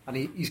club. And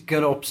he's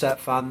going to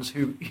upset fans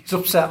who he's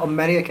upset on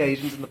many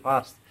occasions in the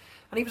past.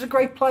 And he was a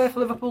great player for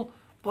Liverpool,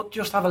 but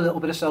just have a little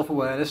bit of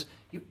self-awareness.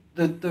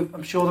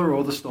 I'm sure there are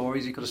other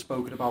stories he could have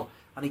spoken about,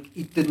 and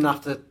he didn't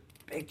have to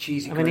big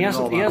cheesy. I mean, he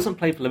hasn't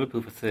played for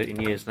Liverpool for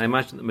 13 years, and I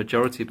imagine the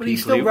majority of but people he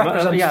still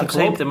represents the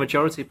club. The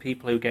majority of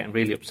people who are getting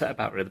really upset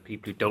about it are the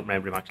people who don't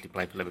remember him actually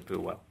playing for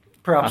Liverpool well.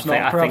 Perhaps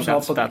not. I think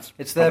that's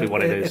it's probably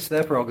what it is. It's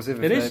their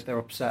prerogative if they're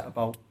upset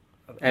about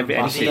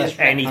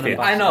anything.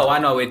 I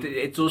know.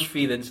 It does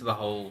feed into the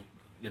whole,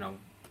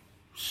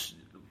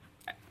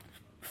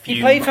 He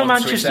played for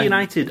Manchester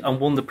United and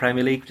won the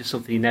Premier League, which is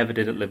something he never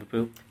did at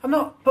Liverpool. I'm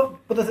not,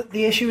 but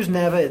the issue is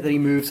never that he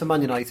moved to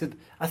Man United.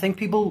 I think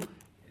people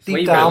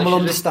deep down will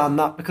understand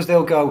that, because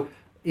they'll go,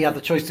 he had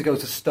the choice to go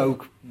to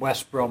Stoke,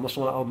 West Brom, or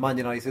something, or Man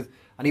United,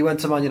 and he went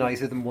to Man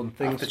United and won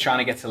things. After trying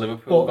to get to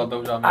Liverpool, but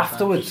got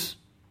those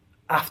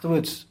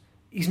afterwards,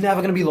 he's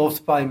never going to be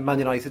loved by Man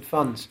United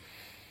fans.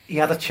 He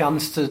had a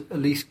chance to at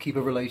least keep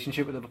a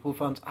relationship with Liverpool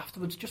fans.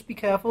 Afterwards, just be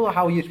careful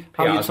how you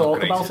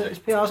talk about it.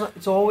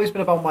 It's always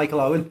been about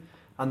Michael Owen,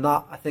 and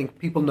that, I think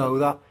people know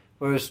that.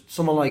 Whereas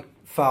someone like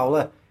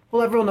Fowler,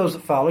 well, everyone knows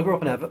that Fowler grew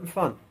up an Everton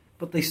fan,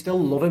 but they still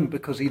love him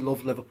because he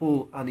loved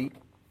Liverpool and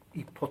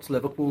he puts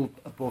Liverpool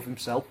above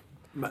himself.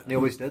 And he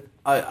always did.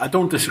 I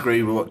don't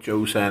disagree with what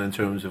Joe's saying in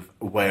terms of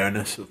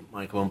awareness of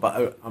Michael Owen,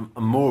 but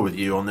I'm more with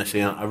you on this,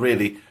 Ian. I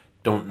really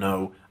don't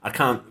know. I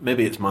can't.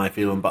 Maybe it's my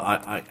feeling, but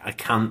I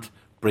can't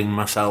bring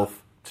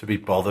myself to be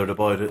bothered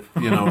about it.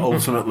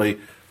 Ultimately,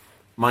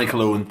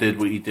 Michael Owen did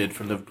what he did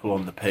for Liverpool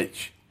on the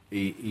pitch.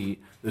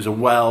 There's a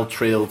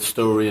well-trailed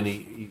story, and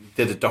he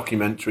did a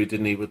documentary,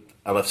 didn't he, with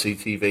LFC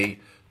TV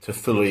to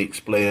fully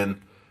explain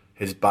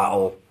his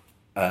battle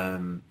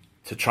to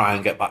try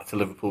and get back to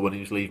Liverpool when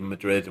he was leaving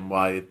Madrid, and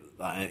why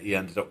he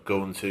ended up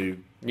going to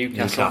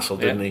Newcastle,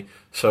 didn't he?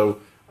 So,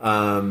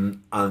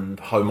 and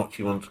how much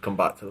he wanted to come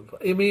back to Liverpool.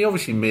 I mean, he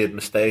obviously made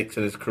mistakes,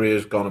 and his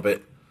career's gone a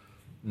bit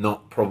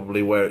not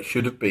probably where it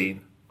should have been.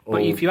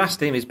 But if you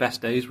asked him, his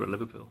best days were at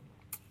Liverpool.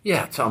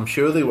 Yeah, I'm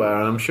sure they were,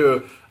 and I'm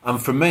sure.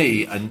 And for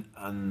me, and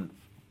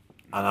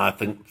I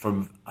think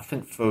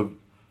for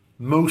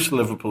most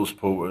Liverpool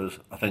supporters,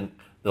 I think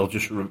they'll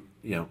just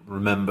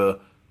remember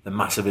the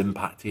massive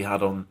impact he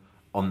had on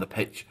the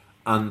pitch.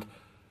 And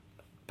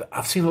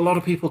I've seen a lot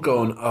of people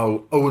going,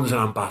 "Oh, Owen's an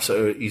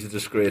ambassador. He's a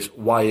disgrace.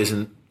 Why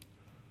isn't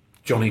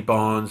Johnny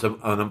Barnes an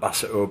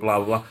ambassador?" Or blah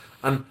blah blah.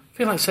 And I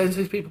feel like saying to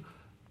these people,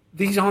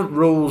 these aren't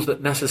roles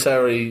that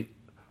necessarily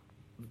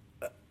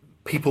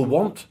people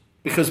want,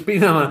 because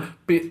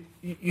you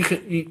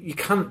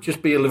can't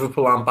just be a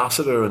Liverpool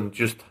ambassador and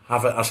just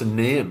have it as a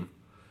name.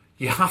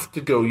 You have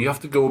to go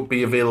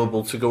be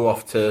available to go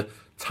off to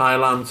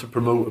Thailand to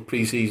promote a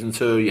pre-season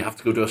tour. You have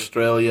to go to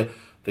Australia.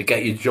 They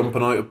get you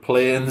jumping out of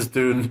planes,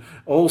 doing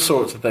all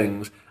sorts of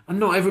things. And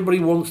not everybody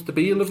wants to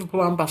be a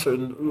Liverpool ambassador,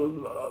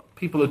 and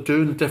people are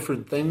doing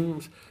different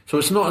things. So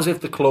it's not as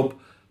if the club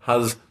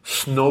has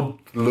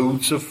snubbed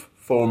loads of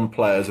former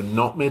players and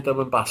not made them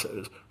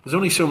ambassadors. There's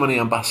only so many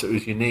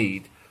ambassadors you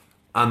need,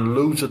 and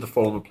loads of the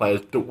former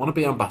players don't want to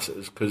be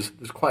ambassadors because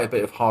there's quite a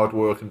bit of hard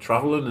work and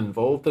travelling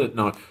involved in it.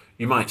 Now,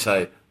 you might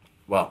say,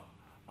 well,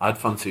 I'd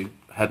fancy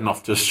heading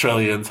off to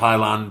Australia and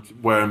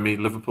Thailand wearing me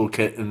Liverpool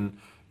kit and,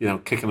 you know,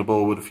 kicking the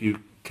ball with a few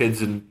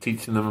kids and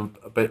teaching them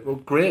a bit. Well,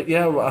 great,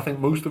 yeah, well, I think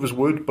most of us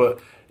would, but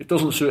it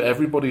doesn't suit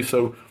everybody,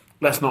 so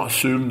let's not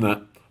assume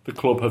that the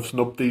club have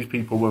snubbed these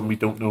people when we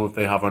don't know if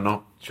they have or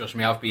not. Trust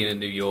me, I've been in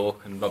New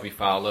York, and Robbie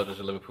Fowler as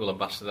a Liverpool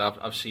ambassador,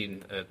 I've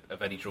seen a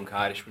very drunk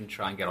Irishman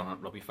try and get on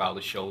Robbie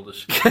Fowler's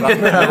shoulders.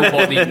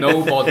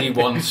 Nobody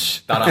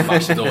wants that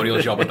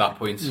ambassadorial job at that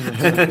point.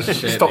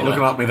 Stop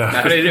looking at me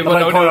there. It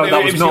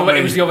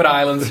was the other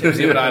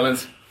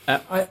islands.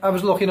 I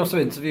was lucky enough to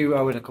interview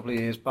Owen a couple of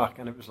years back,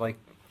 and it was like,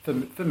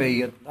 for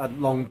me, I'd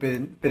long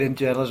been in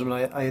journalism,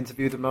 and I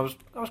interviewed him. I was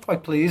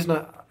quite pleased,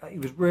 and he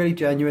was really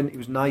genuine. He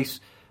was nice.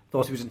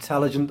 Thought he was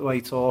intelligent the way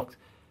he talked,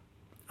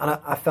 and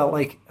I feel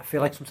like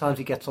sometimes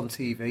he gets on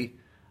TV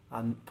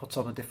and puts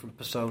on a different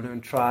persona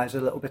and tries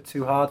a little bit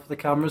too hard for the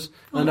cameras.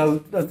 I know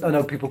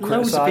people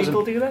criticise him. Loads of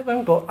people do that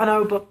though.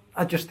 But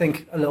I just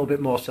think a little bit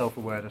more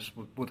self-awareness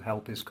would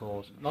help his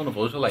cause. None of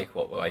us are like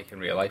what we're like in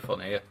real life on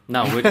here.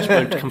 No,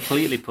 we're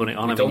completely putting it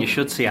on. I mean, you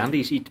should see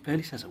Andy. He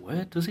barely says a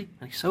word, does he?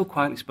 And he's so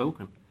quietly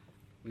spoken.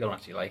 We don't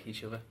actually like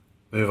each other.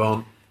 Move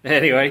on.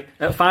 Anyway,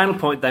 final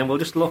point then, we'll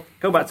just go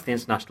back to the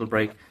international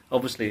break.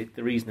 Obviously,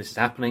 the reason this is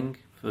happening,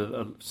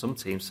 for some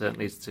teams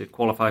certainly, is to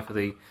qualify for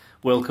the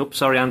World Cup.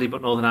 Sorry, Andy,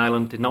 but Northern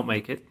Ireland did not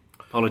make it.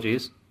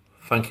 Apologies.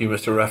 Thank you,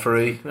 Mr.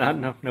 Referee.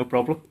 No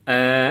problem.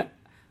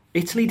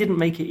 Italy didn't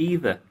make it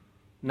either.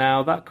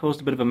 Now, that caused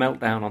a bit of a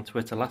meltdown on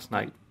Twitter last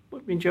night.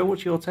 But, I mean, Joe,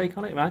 what's your take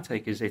on it? My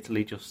take is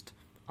Italy just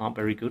aren't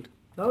very good.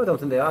 No, I don't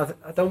think they are.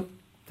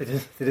 They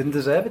didn't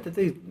deserve it, did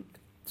they?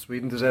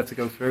 Sweden deserved to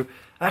go through.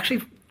 I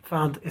actually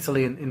found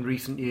Italy in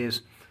recent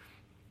years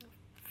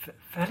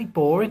fairly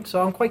boring,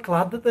 so I'm quite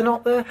glad that they're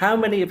not there. How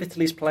many of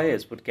Italy's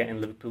players would get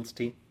in Liverpool's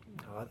team?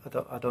 No,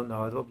 I don't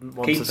know. I don't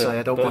want Keeper. to say.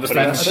 I don't The want to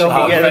defence. say.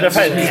 The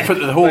defence. Put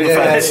the whole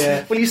defence.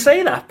 Yeah. Well, you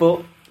say that,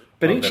 but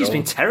Bonucci's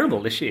been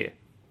terrible this year.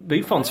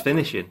 Buffon's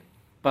finishing.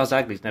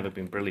 Barzagli's never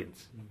been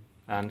brilliant.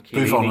 And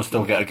Buffon will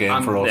still get a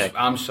game for us.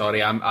 I'm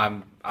sorry.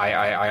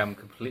 I am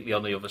completely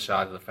on the other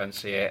side of the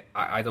fence here.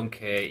 I don't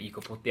care. You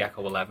could put the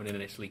Echo 11 in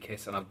an Italy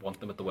kit, and I'd want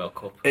them at the World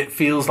Cup. It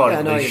feels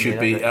like they should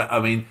be. I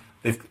mean,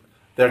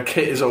 their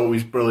kit is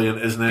always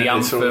brilliant, isn't it? The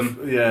it's anthem.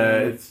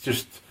 It's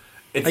just.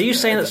 Are you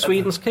saying that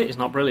Sweden's kit is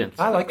not brilliant?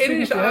 I like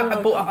it.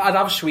 But I'd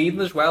have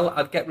Sweden as well.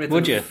 I'd get rid of.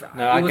 Would you?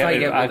 No, I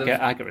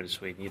get rid of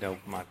Sweden. You don't.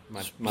 My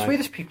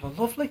Swedish people are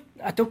lovely.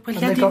 I don't.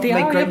 But they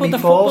are. great But the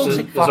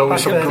meatballs. There's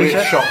always some great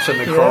shots in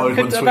the crowd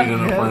when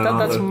Sweden are playing.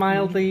 That's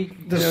mildly.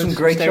 There's some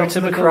great shots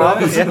in the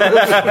crowd.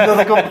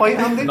 Another good point,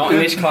 Andy. Not in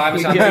this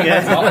climate. Not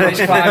in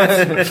this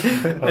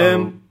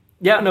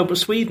climate. But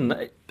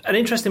Sweden. An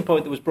interesting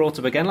point that was brought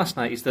up again last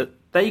night is that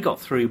they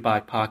got through by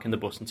parking the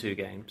bus in 2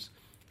 games.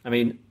 I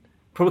mean,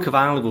 Republic of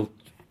Ireland will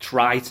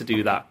try to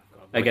do that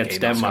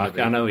against Denmark.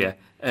 I know, yeah.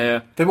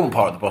 They won't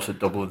park the bus at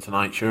Dublin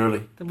tonight,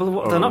 surely. They're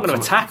not going to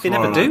attack. They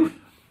never do.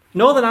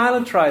 Northern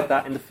Ireland tried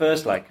that in the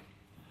first leg.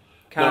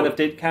 Kind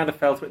of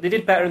fell through. They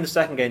did better in the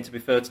second game, to be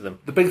fair to them.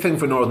 The big thing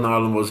for Northern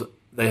Ireland was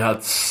they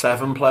had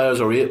 7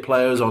 players or 8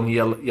 players on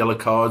yellow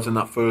cards in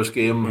that first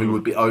game who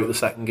would be out the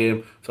second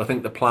game. So I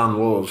think the plan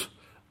was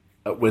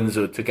at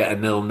Windsor to get a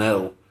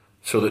 0-0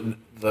 so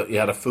that you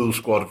had a full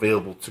squad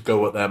available to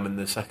go at them in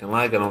the second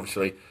leg, and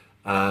obviously.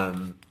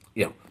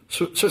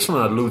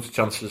 Switzerland had loads of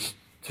chances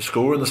to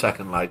score in the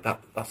second leg. That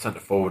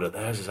centre forward of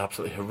theirs is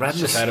absolutely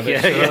horrendous.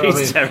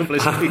 He's terrible.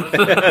 Did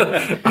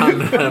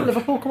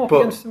Liverpool come up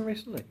against them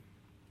recently?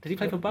 Did he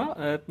play for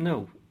Bar?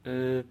 No.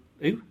 Who?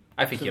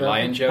 I think you're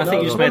lying, Joe. I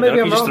think you just made that up.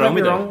 You just thrown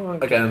me there.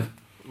 Again,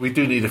 we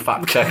do need a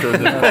fact checker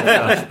in this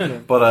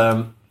podcast.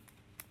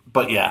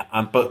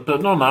 But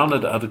Northern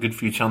Ireland had a good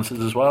few chances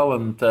as well,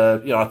 and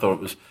I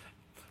thought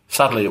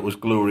it was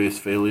glorious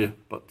failure,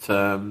 but.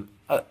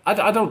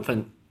 I don't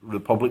think the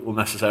Republic will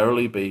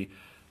necessarily be,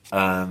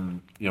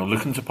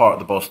 looking to park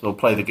the bus. They'll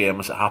play the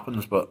game as it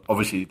happens, but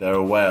obviously they're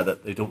aware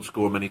that they don't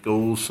score many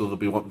goals, so they'll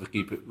be wanting to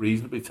keep it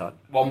reasonably tight.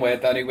 One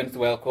word, then, who wins the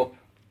World Cup?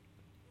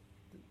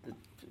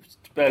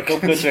 Go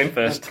to him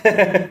first.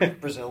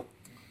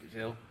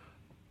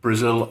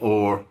 Brazil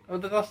or... Oh,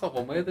 that's not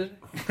one word, is it?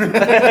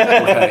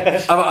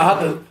 Okay.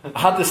 I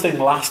had this thing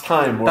last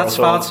time. That's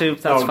far too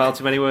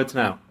many words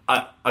now.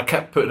 I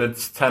kept putting a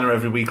tenner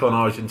every week on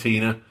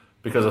Argentina,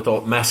 because I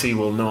thought Messi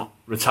will not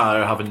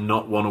retire having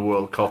not won a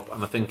World Cup,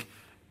 and I think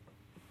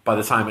by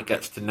the time it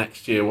gets to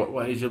next year,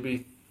 what age he'll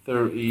be?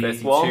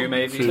 32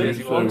 maybe,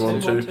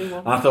 31, 32.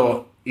 And I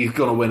thought he's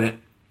going to win it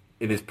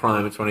in his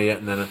prime at 28,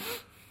 and then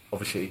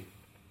obviously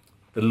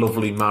the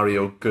lovely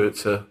Mario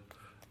Götze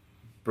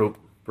broke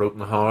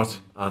my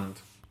heart and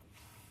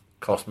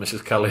cost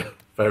Mrs. Kelly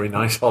a very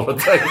nice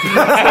holiday.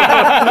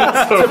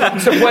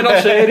 So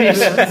Buenos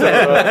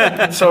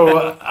Aires.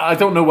 So I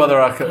don't know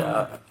whether I could.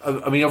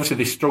 I mean, obviously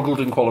they struggled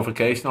in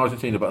qualification,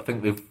 Argentina, but I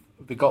think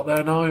they got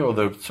there now, or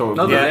they're sort of.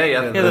 No,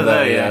 they're there. They're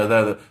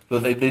there. They're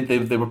there.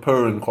 They were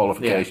poor in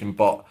qualification,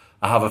 but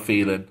I have a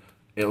feeling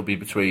it'll be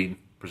between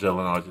Brazil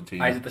and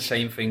Argentina. I did the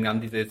same thing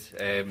Andy did,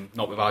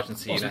 not with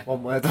Argentina.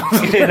 One word.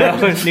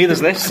 Neither's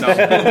this. No,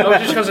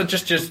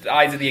 just because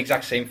I did the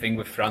exact same thing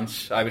with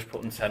France. I was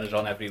putting tenors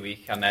on every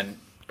week, and then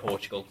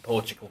Portugal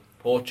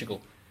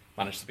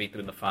managed to beat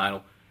them in the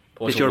final.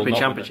 It's European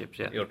Championships,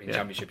 yeah. European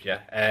Championships,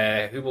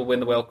 yeah. Who will win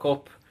the World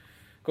Cup?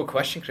 Good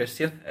question,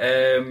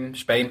 Christian.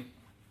 Spain.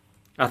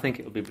 I think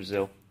it'll be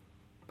Brazil.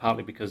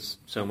 Partly because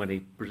so many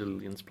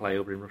Brazilians play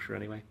over in Russia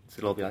anyway.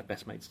 So they'll all be like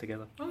best mates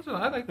together. I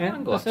like the Yeah,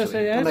 angle, so,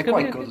 actually. And they're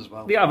quite good as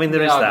well. Yeah, I mean,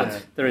 there is that.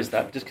 good. There is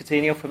that. Does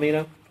Coutinho,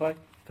 Firmino,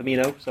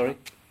 sorry.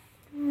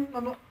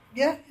 I'm not.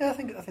 Yeah, I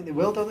think they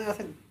will, don't they? I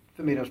think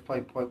Firmino's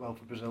played quite well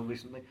for Brazil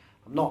recently.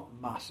 I'm not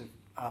a massive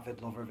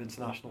avid lover of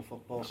international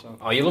football, so.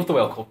 Oh, you love the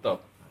World Cup, though.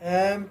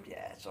 Yeah,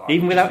 it's alright.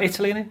 Even without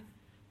Italy in it?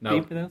 No.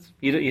 Even without?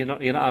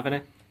 You're not having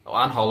it? Oh,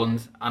 and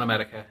Holland, and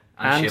America,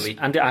 and Chile.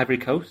 And the Ivory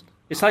Coast.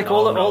 It's like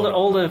No,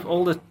 all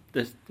the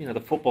the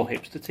football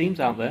hipster teams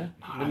out there.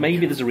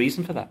 Maybe there's a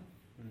reason for that.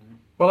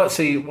 Well, let's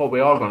see. What we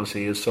are going to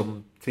see is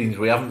some teams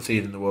we haven't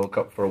seen in the World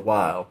Cup for a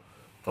while.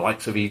 The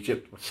likes of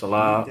Egypt with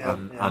Salah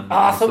and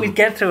I thought we'd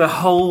get through a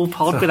whole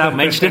pod without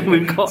mentioning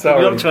we're up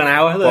to an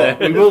hour there.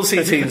 But we will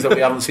see teams that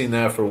we haven't seen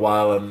there for a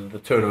while, and the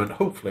tournament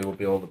hopefully will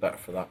be all the better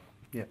for that.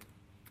 Yeah.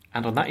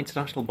 And on that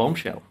international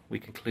bombshell, we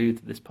conclude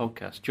this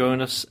podcast.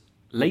 Join us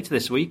later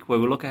this week where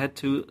we'll look ahead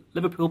to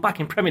Liverpool back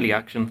in Premier League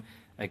action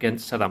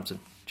against Southampton.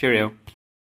 Cheerio.